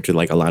apparent to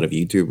like a lot of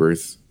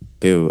YouTubers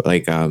too.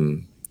 Like,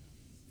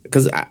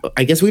 because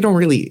I guess I don't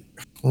really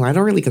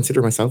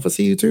consider myself as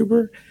a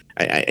YouTuber.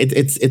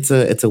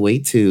 It's a way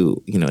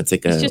to, it's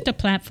like it's just a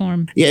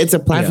platform. Yeah, it's a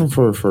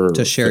platform for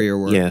to share your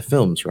work. Yeah,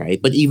 films, right?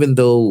 But even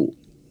though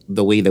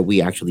the way that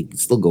we actually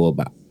still go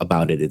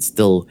about it, it's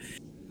still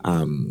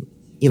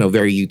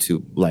very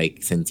YouTube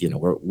like, since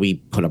we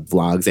put up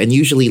vlogs, and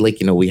usually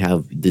we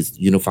have this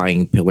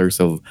unifying pillars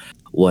of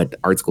what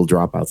Art School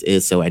Dropouts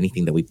is. So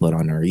anything that we put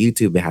on our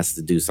YouTube, it has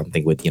to do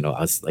something with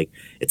us. Like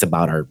it's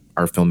about our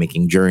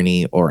filmmaking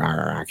journey or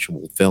our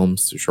actual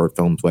films, short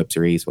films, web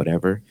series,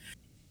 whatever.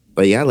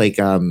 But yeah,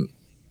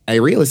 I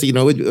realized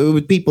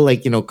with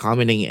people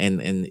commenting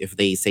and if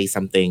they say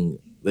something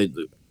like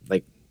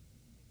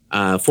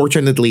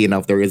fortunately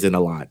enough there isn't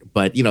a lot,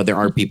 but there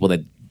are people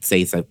that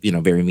say some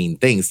very mean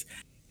things.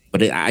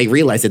 But I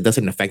realize it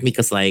doesn't affect me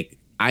because I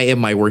am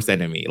my worst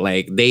enemy.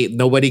 Like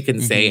nobody can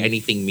say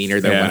anything meaner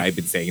than what I've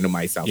been saying to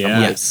myself. Yeah.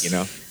 I'm like,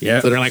 So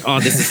they're like, "Oh,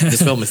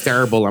 this film is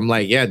terrible." I'm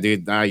like, "Yeah,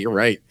 dude, you're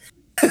right."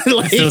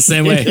 I feel the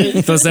same way.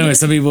 I feel the same way.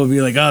 Some people will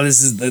be like, "Oh,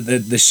 this is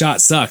the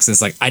shot sucks." And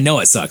it's like, I know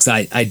it sucks.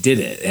 I did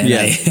it. And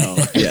Yeah.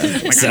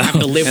 So, I have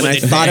to live And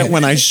with I it. thought it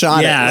when I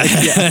shot yeah.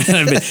 it.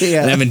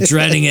 And I've been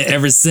dreading it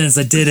ever since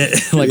I did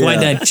it. Like, why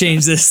did I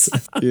change this?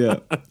 Yeah.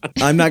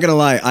 I'm not gonna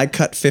lie. I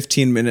cut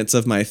 15 minutes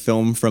of my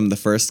film from the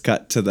first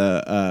cut to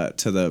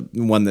the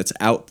one that's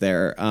out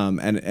there.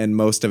 And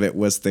most of it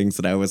was things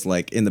that I was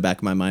like in the back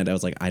of my mind. I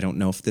was like, I don't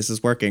know if this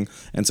is working.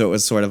 And so it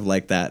was sort of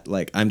like that.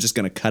 Like, I'm just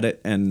gonna cut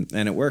it, and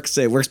it works.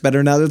 It works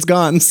better now that it's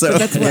gone. So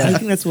That's what I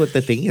think. That's what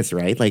the thing is,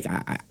 right? Like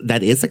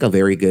that is like a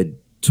very good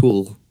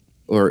tool,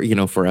 or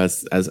for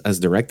us as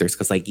directors,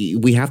 because like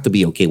we have to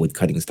be okay with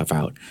cutting stuff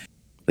out.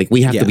 Like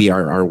we have to be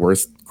our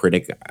worst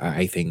critic.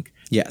 I think.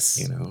 yes.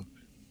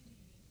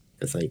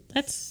 It's like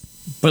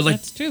But like,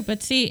 That's true.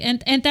 But see,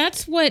 and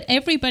that's what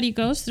everybody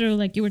goes through.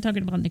 Like you were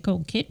talking about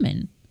Nicole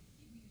Kidman.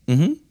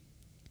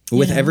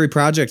 With Yeah. every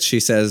project,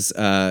 she says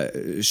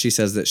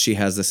that she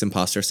has this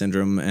imposter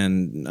syndrome,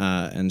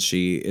 and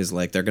she is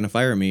like, they're gonna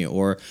fire me,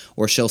 or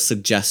she'll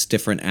suggest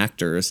different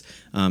actors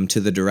to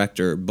the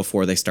director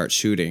before they start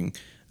shooting,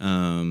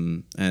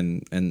 and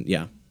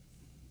yeah,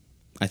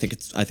 I think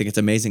it's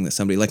amazing that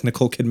somebody like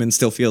Nicole Kidman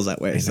still feels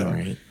that way. I know, So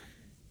right?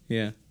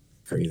 yeah,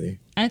 Crazy.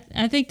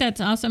 I think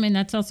that's awesome, and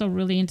that's also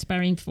really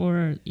inspiring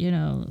for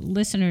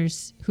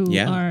listeners who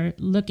are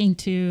looking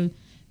to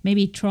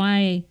maybe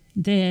try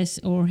this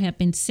or have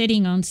been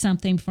sitting on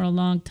something for a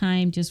long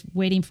time, just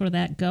waiting for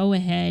that go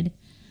ahead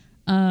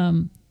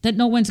that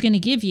no one's going to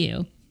give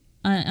you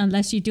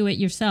unless you do it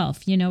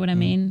yourself. You know what I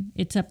mean?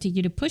 It's up to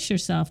you to push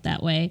yourself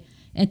that way,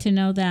 and to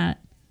know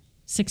that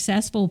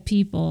successful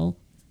people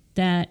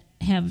that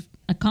have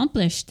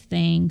accomplished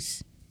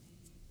things,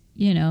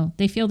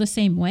 they feel the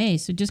same way.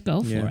 So just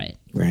go for it.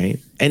 Right.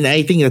 And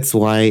I think that's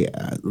why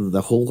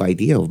the whole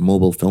idea of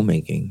mobile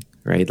filmmaking,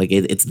 right? Like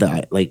it's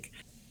the, like,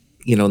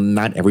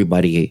 not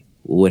everybody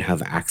would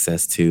have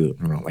access to,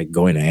 like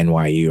going to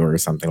NYU or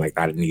something like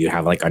that. And you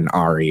have like an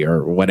Ari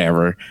or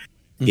whatever,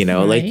 Right.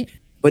 like,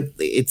 but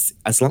it's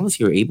as long as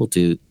you're able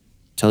to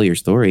tell your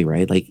story,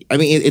 right? Like, I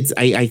mean,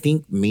 I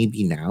think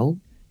maybe now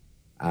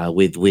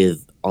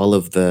with all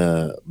of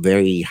the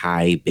very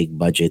high, big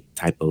budget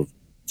type of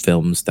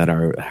films that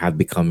have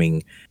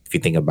becoming, if you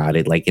think about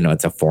it, like,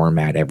 it's a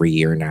format every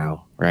year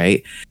now,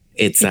 right?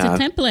 It's a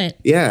template.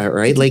 yeah,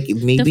 right. Like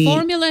maybe The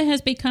formula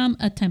has become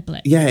a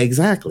template. yeah,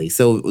 exactly.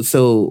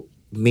 So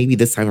maybe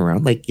this time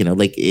around, like,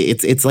 like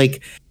it's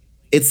like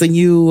it's a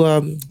new I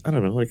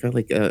don't know,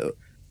 like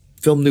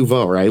film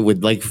nouveau, right?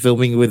 With like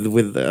filming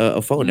with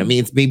a phone. I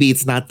mean,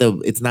 it's not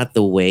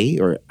the way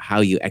or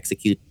how you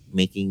execute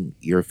making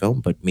your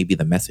film, but maybe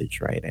the message,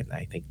 right? And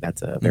I think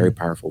that's a very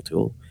powerful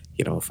tool,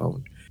 a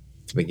phone,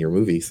 to make your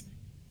movies.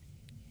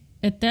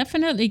 It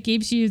definitely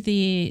gives you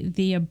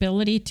the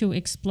ability to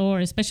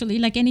explore, especially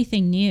like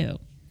anything new.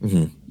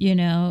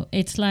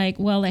 It's like,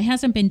 well, it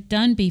hasn't been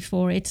done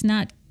before. It's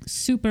not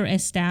super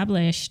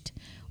established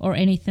or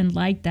anything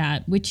like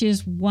that, which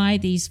is why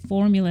these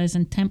formulas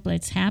and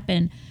templates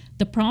happen.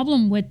 The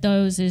problem with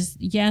those is,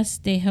 yes,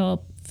 they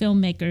help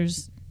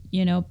filmmakers,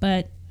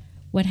 but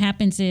what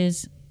happens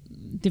is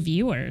the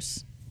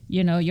viewers,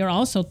 you're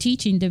also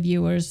teaching the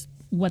viewers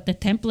what the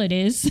template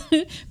is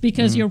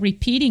because you're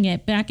repeating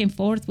it back and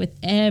forth with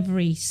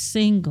every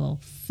single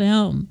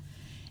film,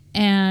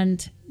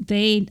 and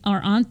they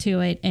are onto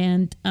it,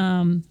 and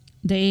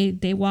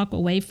they walk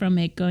away from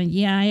it going,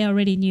 yeah, I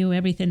already knew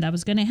everything that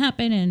was going to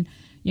happen, and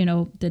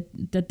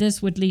that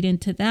this would lead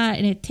into that,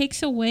 and it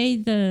takes away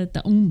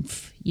the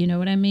oomph, you know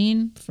what I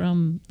mean,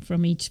 from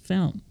each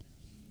film,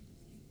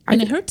 and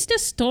it hurts the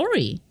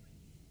story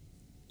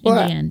in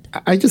the end.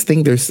 I just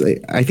think there's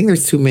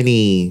too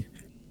many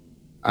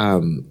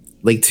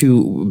like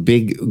too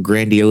big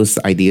grandiose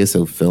ideas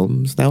of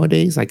films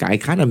nowadays. Like I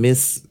kind of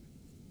miss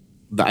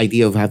the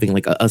idea of having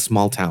like a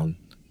small town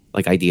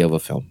like idea of a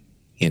film,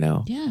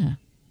 Yeah.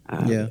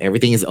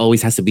 Everything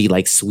always has to be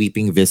like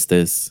sweeping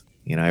vistas,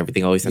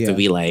 everything always has to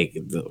be like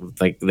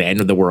the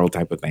end of the world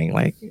type of thing,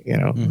 like,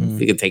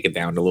 you could take it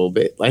down a little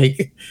bit,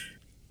 like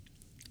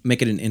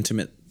make it an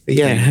intimate.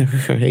 yeah,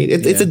 right.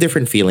 It's a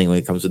different feeling when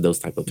it comes to those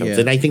type of films,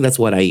 and I think that's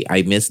what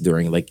I miss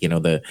during like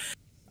the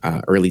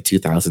early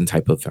 2000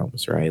 type of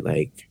films, right?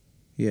 Like,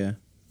 Yeah,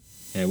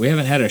 we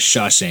haven't had a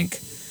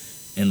Shawshank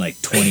in like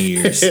 20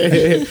 years.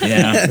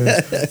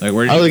 Yeah, like I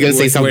was gonna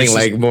say something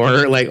like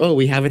more like, oh,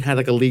 we haven't had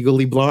like a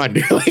Legally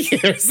Blonde,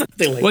 like or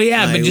something like. Well,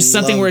 yeah, I but just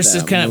something love where it's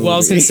just that kind of. Well, I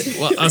was movie.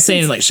 gonna say, I was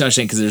saying like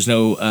Shawshank because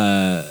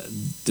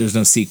there's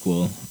no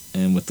sequel,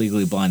 and with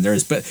Legally Blonde there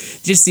is, but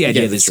just the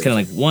idea that it's kind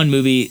of like one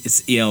movie.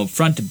 It's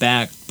front to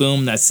back,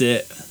 boom, that's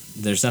it.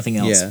 There's nothing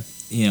else,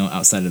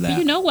 outside of that.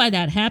 You know why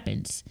that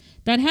happens?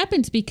 That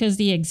happens because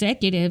the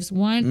executives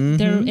want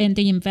and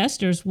the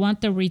investors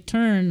want the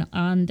return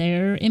on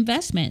their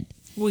investment.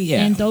 Well,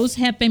 yeah, And those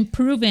have been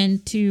proven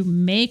to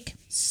make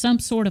some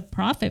sort of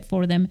profit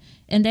for them.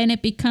 And then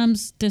it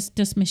becomes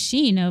this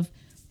machine of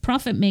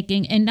profit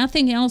making, and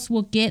nothing else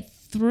will get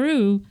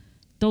through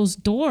those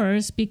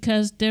doors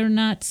because they're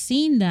not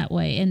seen that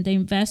way. And the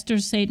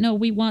investors say, no,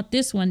 we want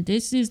this one.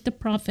 This is the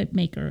profit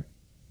maker.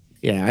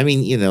 Yeah, I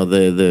mean,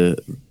 the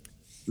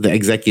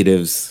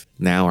executives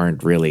now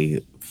aren't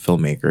really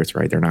filmmakers,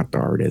 right? They're not the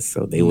artists,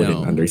 so they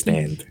wouldn't No.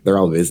 understand. They're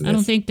all business. I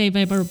don't think they've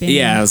ever been.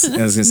 Yeah, I was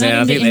gonna say. I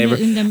don't think they ever.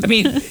 I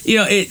mean,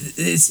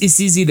 it's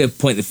easy to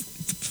point the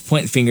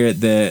finger at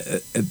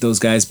those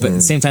guys, but at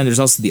the same time, there's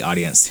also the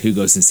audience who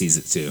goes and sees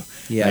it too.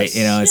 Yes. Right?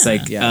 It's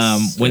like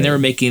Yes. when they were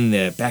making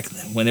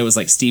when it was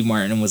like Steve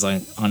Martin was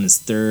on his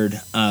third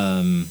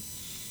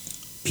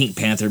Pink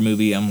Panther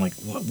movie. I'm like,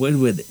 what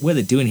are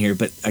they doing here?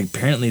 But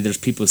apparently, there's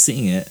people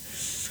seeing it.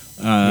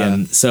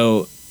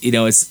 So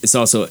it's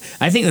also,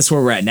 I think that's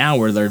where we're at now,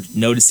 where they're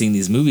noticing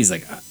these movies.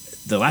 Like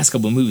the last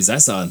couple of movies I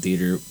saw in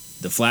theater,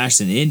 The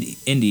Flash and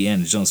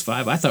Indiana Jones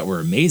 5, I thought were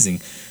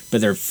amazing,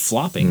 but they're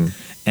flopping.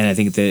 And I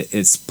think that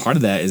it's part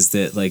of that is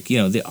that, like,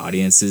 the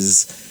audience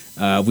is,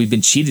 we've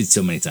been cheated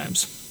so many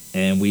times,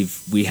 and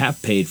we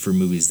have paid for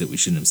movies that we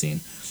shouldn't have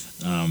seen.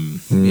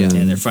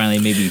 And they're finally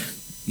maybe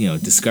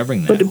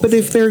discovering that. But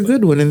if they're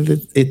good, wouldn't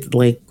it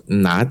like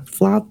not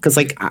flop? Because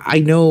like I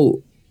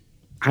know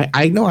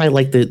I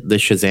like the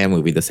Shazam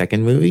movie, the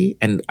second movie,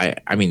 and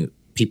I mean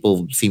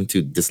people seem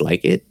to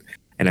dislike it,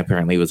 and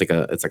apparently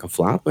it's like a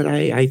flop. But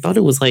I thought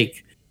it was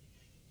like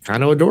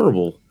kind of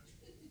adorable,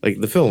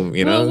 like the film.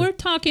 Well, we're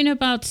talking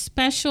about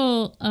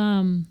special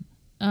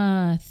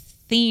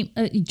theme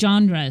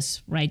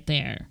genres right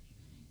there.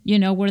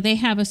 Where they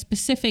have a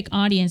specific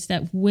audience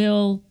that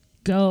will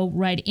go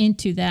right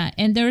into that,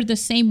 and they're the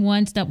same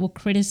ones that will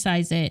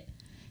criticize it,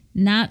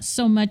 not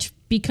so much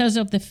because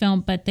of the film,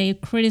 but they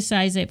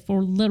criticize it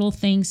for little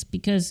things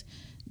because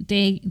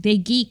they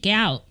geek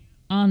out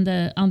on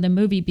the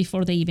movie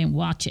before they even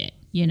watch it.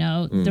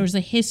 There's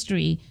a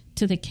history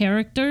to the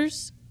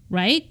characters,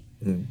 right?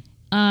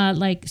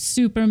 Like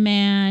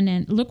Superman,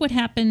 and look what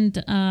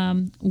happened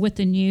with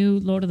the new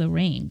Lord of the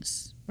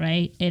Rings,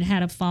 right? It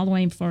had a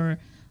following for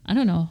I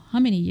don't know how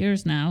many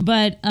years now,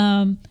 but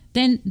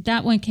then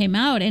that one came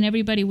out, and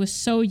everybody was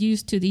so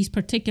used to these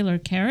particular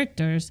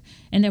characters,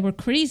 and they were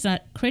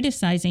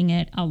criticizing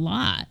it a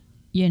lot,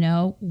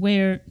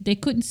 where they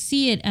couldn't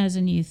see it as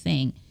a new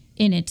thing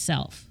in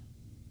itself.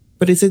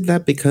 But isn't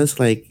that because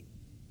like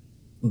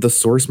the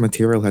source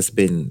material has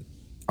been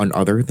on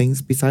other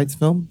things besides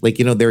film? Like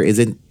there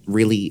isn't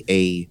really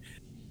an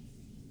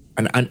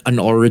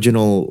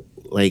original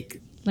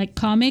like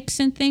comics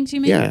and things,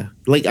 you mean? Yeah,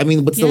 like I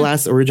mean, what's the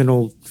last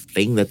original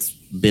thing that's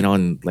been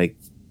on like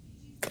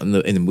in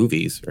the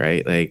movies,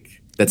 right? Like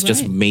that's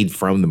just made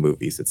from the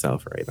movies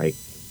itself, right? Like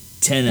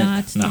Tenet.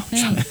 That's No,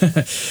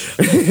 the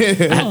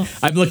thing.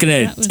 I'm looking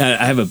at it.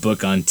 I have a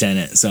book on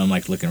Tenet, so I'm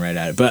like looking right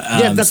at it. But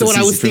that's so what it's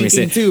I easy was for me to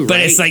thinking say. too. But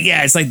right?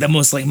 it's like the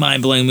most like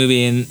mind blowing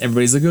movie, and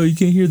everybody's like, oh, you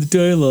can't hear the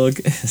dialogue.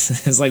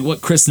 It's like,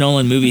 what Chris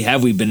Nolan movie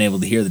have we been able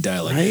to hear the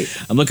dialogue? Right.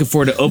 I'm looking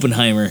forward to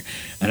Oppenheimer,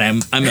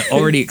 and I'm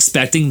already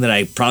expecting that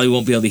I probably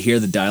won't be able to hear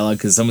the dialogue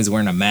because somebody's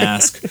wearing a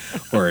mask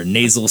or a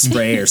nasal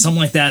spray or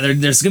something like that.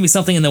 There's gonna be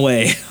something in the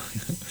way.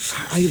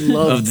 I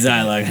love of the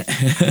dialogue.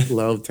 I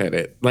love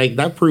Tenet. Like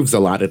that proves a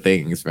lot of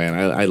things, man.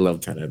 I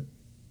love Tenet.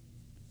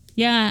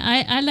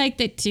 Yeah, I liked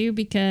it too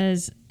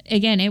because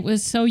again, it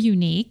was so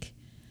unique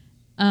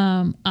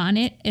on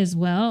it as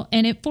well,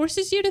 and it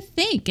forces you to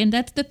think, and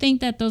that's the thing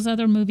that those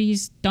other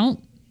movies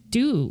don't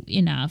do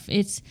enough.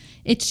 It's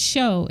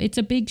show. It's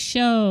a big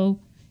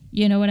show.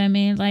 You know what I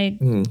mean? Like,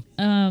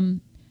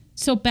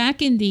 so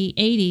back in the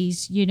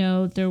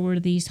 80s, there were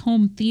these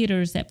home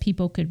theaters that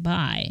people could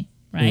buy,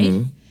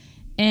 right?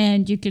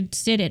 And you could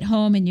sit at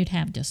home and you'd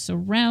have the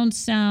surround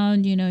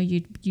sound,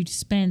 you'd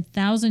spend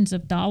thousands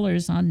of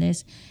dollars on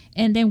this.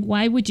 And then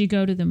why would you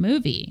go to the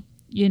movie,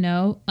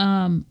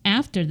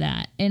 after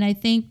that? And I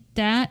think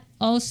that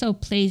also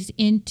plays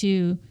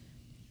into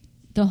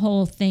the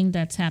whole thing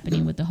that's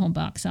happening with the home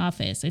box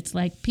office. It's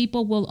like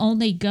people will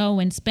only go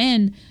and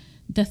spend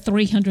the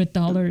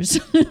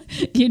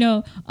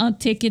 $300, on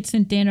tickets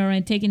and dinner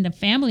and taking the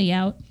family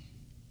out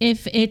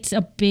if it's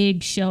a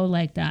big show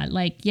like that.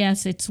 Like,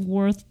 yes, it's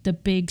worth the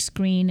big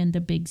screen and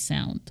the big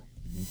sound.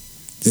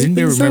 Does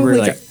anybody remember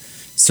like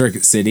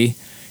Circuit City?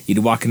 You'd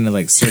walk into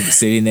like Circuit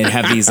City and they'd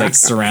have these like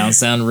surround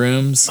sound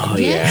rooms. Oh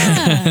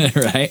yeah.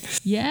 Right?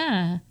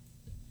 Yeah.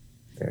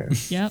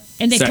 Yep.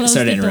 And they close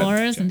the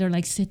doors and they're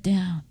like, sit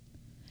down.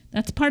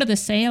 That's part of the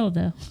sale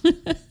though.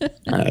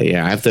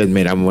 Yeah, I have to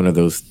admit I'm one of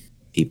those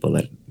people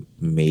that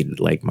made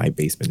like my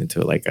basement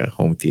into like a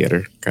home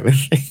theater kind of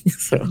thing.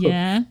 So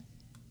yeah.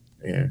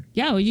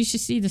 Yeah. Well, you should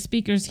see the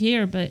speakers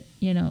here, but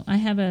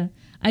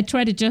I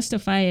try to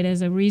justify it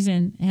as a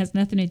reason. It has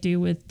nothing to do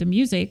with the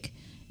music.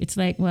 It's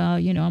like, well,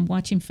 I'm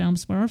watching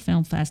films for our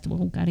film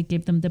festival. Got to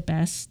give them the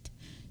best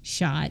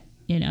shot,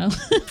 And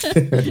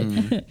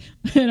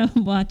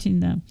I'm watching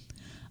them.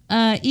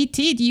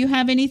 E.T., do you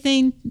have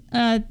anything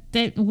that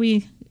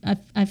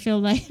I feel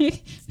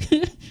like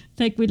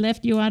like we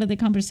left you out of the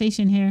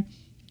conversation here?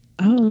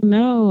 Oh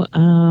no.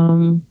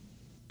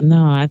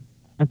 No, I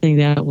think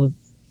that was,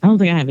 I don't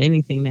think I have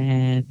anything to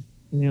add.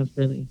 It was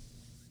really,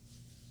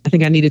 I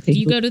think I need to take. Do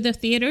you go to the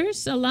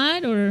theaters a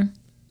lot or?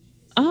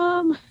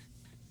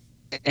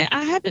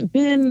 I haven't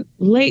been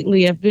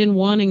lately. I've been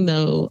wanting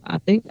though. I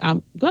think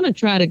I'm gonna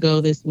try to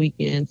go this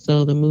weekend.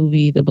 So the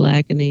movie The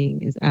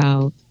Blackening is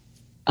out,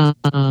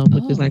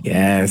 which is like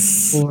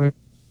Yes. for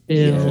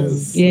film.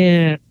 Yes.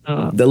 Yeah.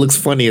 That looks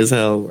funny as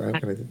hell.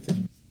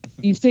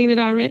 You've seen it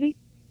already?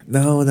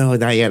 No,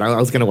 not yet. I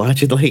was gonna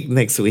watch it like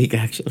next week,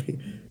 actually.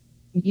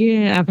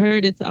 Yeah, I've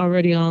heard it's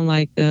already on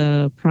like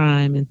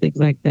Prime and things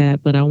like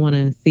that, but I want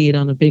to see it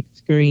on a big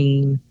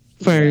screen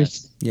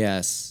first.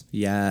 Yes.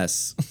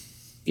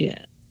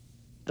 Yeah.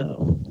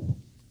 So.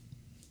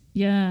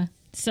 Yeah.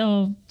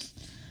 So,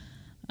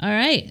 all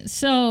right.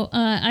 So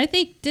I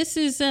think this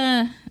is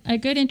a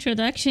good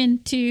introduction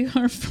to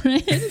our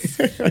friends.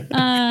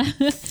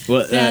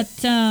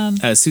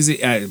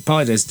 Susie, I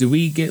apologize. Did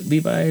we get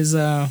Levi's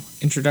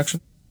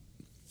introduction?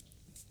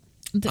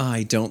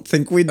 I don't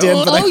think we did.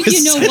 But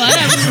You know what?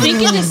 I was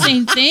thinking the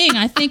same thing.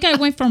 I think I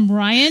went from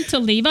Ryan to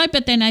Levi,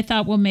 but then I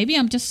thought, well, maybe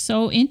I'm just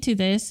so into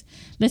this.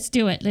 Let's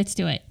do it.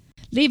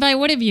 Levi,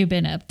 what have you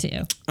been up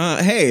to?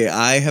 Hey,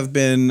 I have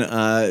been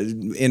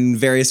in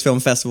various film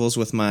festivals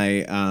with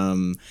my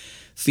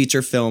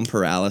feature film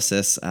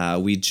Paralysis.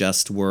 We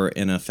just were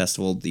in a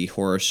festival, the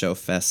Horror Show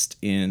Fest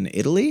in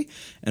Italy,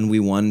 and we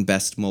won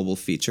Best Mobile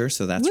Feature,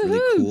 so that's Woohoo!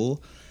 really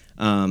cool.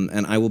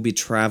 And I will be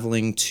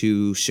traveling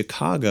to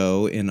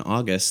Chicago in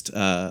August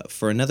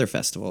for another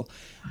festival.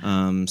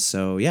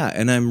 So yeah,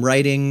 and I'm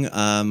writing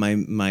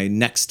my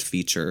next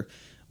feature,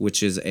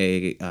 which is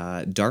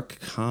a dark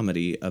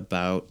comedy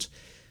about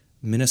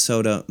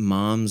Minnesota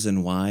moms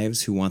and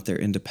wives who want their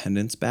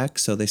independence back,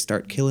 so they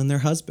start killing their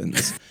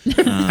husbands.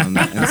 And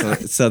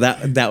so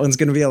that one's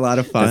going to be a lot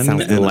of fun. That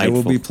sounds delightful. I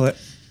will be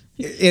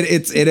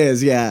It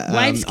is, yeah.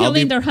 Wives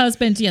killing their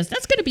husbands. Yes,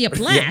 that's going to be a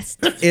blast.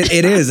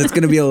 It is. It's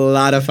going to be a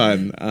lot of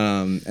fun.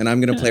 And I'm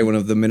going to play one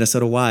of the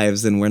Minnesota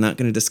wives, and we're not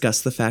going to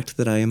discuss the fact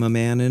that I am a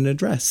man in a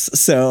dress.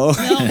 So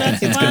No, that's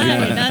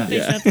fine.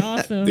 That's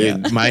awesome.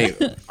 Dude,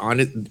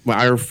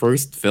 our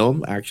first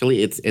film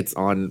actually, it's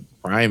on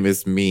Prime.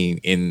 Is me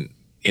in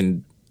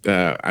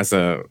as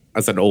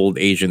an old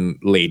Asian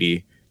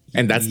lady,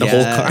 and that's the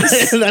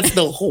Yes. whole that's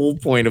the whole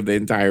point of the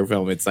entire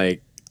film. It's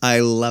like, I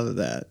love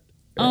that.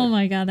 Oh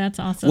my God, that's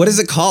awesome. What is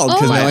it called?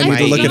 Because now I need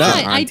to look it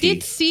up. I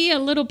did see a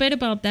little bit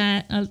about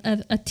that,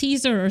 a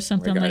teaser or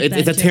something like that.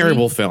 it's a Joey.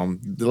 terrible film.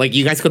 Like,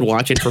 you guys could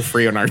watch it for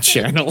free on our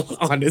channel.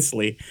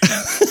 Honestly,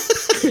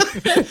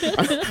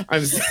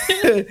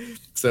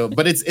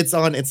 but it's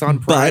on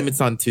Prime.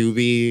 It's on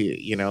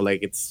Tubi. You know,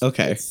 like it's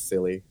Okay. It's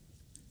silly.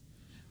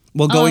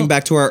 Well, going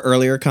back to our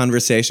earlier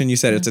conversation, you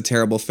said it's a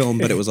terrible film,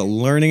 but it was a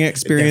learning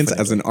experience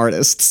as an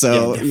artist.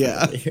 So,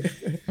 yeah.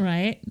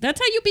 Right.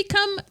 That's how you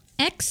become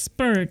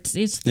experts.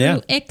 It's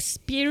through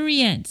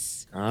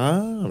experience.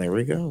 Ah, there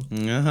we go.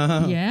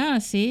 Uh-huh. Yeah.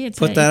 See, it's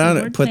Put a that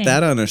word Put thing.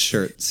 that on a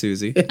shirt,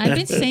 Susie. I've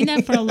been saying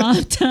that for a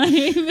long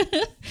time.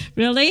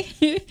 Really?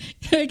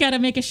 I got to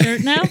make a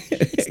shirt now?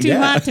 It's too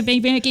hot to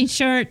be making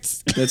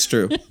shirts. That's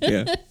true.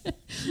 Yeah.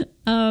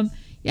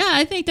 Yeah,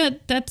 I think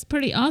that's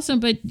pretty awesome.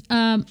 But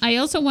I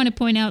also want to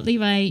point out,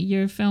 Levi,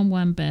 your film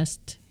won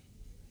best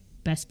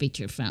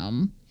feature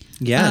film.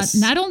 Yes.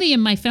 Not only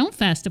in my film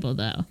festival,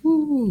 though.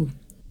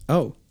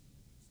 Oh.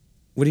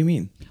 What do you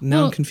mean?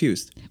 Now I'm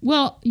confused.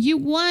 Well, you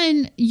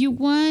won.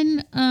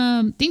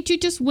 Didn't you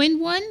just win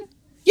one?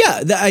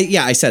 Yeah,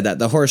 I said that.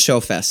 The Horror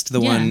Show Fest,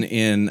 the one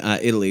in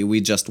Italy,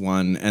 we just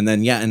won. And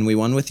then, and we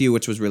won with you,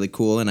 which was really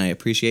cool. And I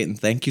appreciate and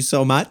thank you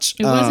so much.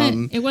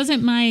 It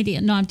wasn't my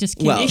idea. No, I'm just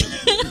kidding. Well,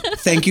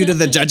 thank you to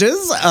the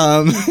judges.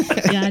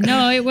 Yeah,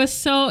 no, it was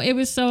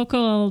so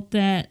cool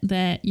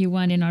that you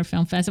won in our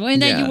film festival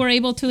and that you were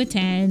able to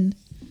attend.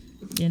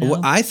 You know?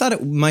 Well, I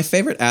thought my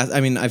favorite.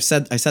 I mean, I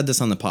said this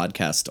on the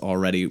podcast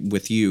already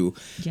with you,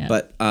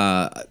 but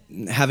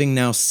having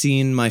now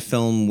seen my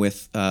film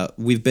with,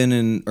 we've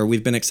been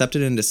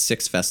accepted into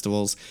 6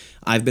 festivals.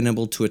 I've been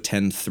able to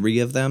attend 3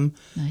 of them.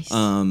 Nice.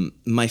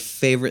 My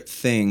favorite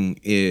thing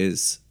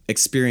is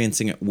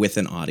experiencing it with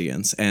an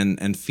audience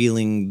and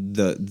feeling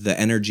the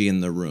energy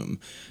in the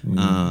room.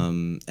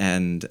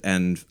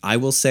 And I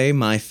will say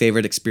my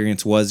favorite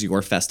experience was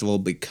your festival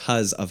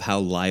because of how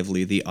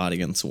lively the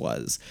audience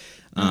was.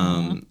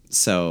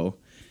 So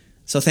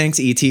thanks,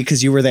 E.T.,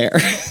 because you were there.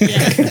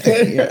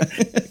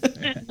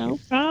 No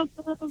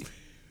problem.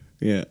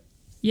 Yeah.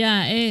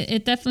 Yeah,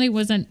 it definitely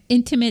was an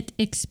intimate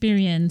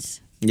experience.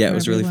 Yeah, it for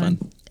was really everyone.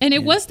 fun. And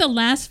it was the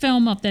last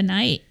film of the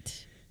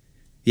night.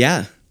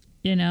 Yeah.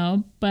 You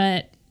know,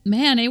 but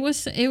man, it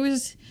was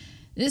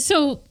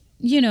so,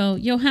 you know,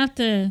 you'll have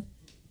to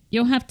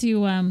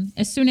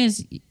as soon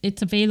as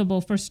it's available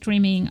for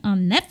streaming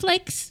on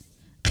Netflix.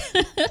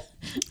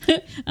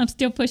 I'm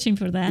still pushing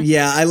for that.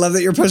 Yeah, I love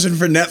that you're pushing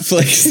for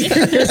Netflix.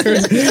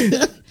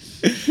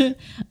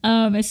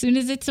 As soon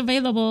as it's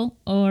available,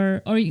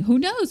 or who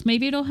knows,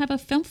 maybe it'll have a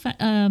film,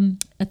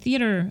 a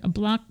theater, a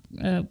block.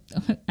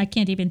 I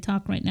can't even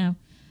talk right now.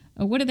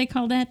 What do they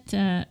call that?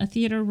 A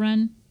theater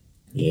run.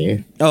 Yeah.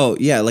 Oh,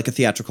 yeah, like a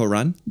theatrical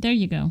run. There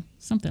you go,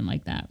 something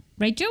like that,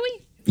 right,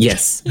 Joey?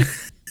 Yes.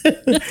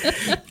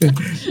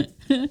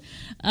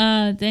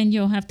 Then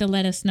you'll have to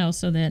let us know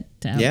so that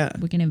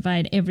we can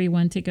invite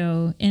everyone to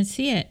go and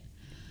see it.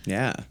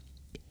 Yeah.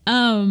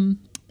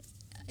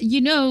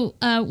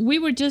 We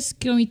were just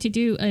going to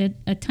do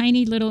a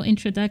tiny little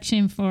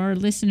introduction for our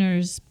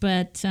listeners,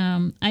 but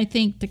I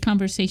think the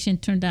conversation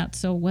turned out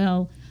so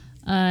well.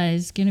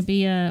 It's going to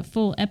be a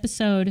full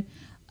episode.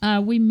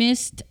 We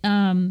missed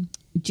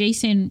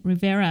Jason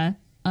Rivera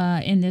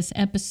in this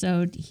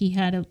episode. He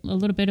had a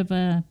little bit of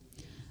a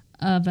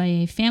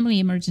family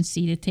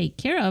emergency to take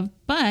care of,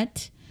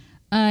 but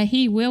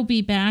he will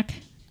be back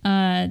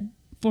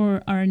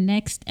for our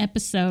next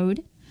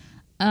episode.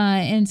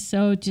 And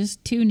so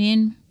just tune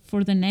in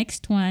for the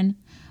next one.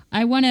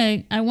 I want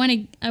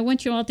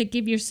you all to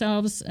give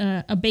yourselves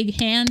a big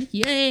hand.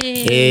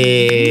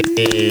 Yay!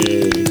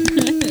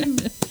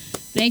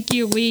 Thank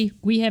you.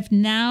 We have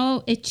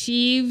now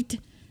achieved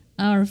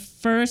our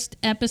first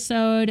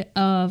episode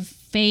of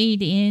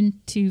Fade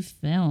Into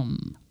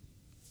Film.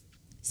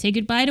 Say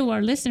goodbye to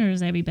our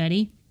listeners,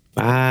 everybody.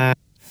 Bye.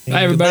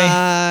 Bye, everybody.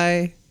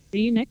 Bye.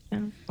 See you next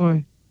time.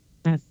 Or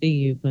not see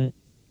you, but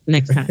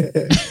next time.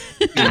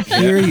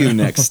 Hear you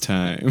next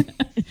time.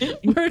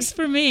 Works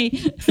for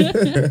me.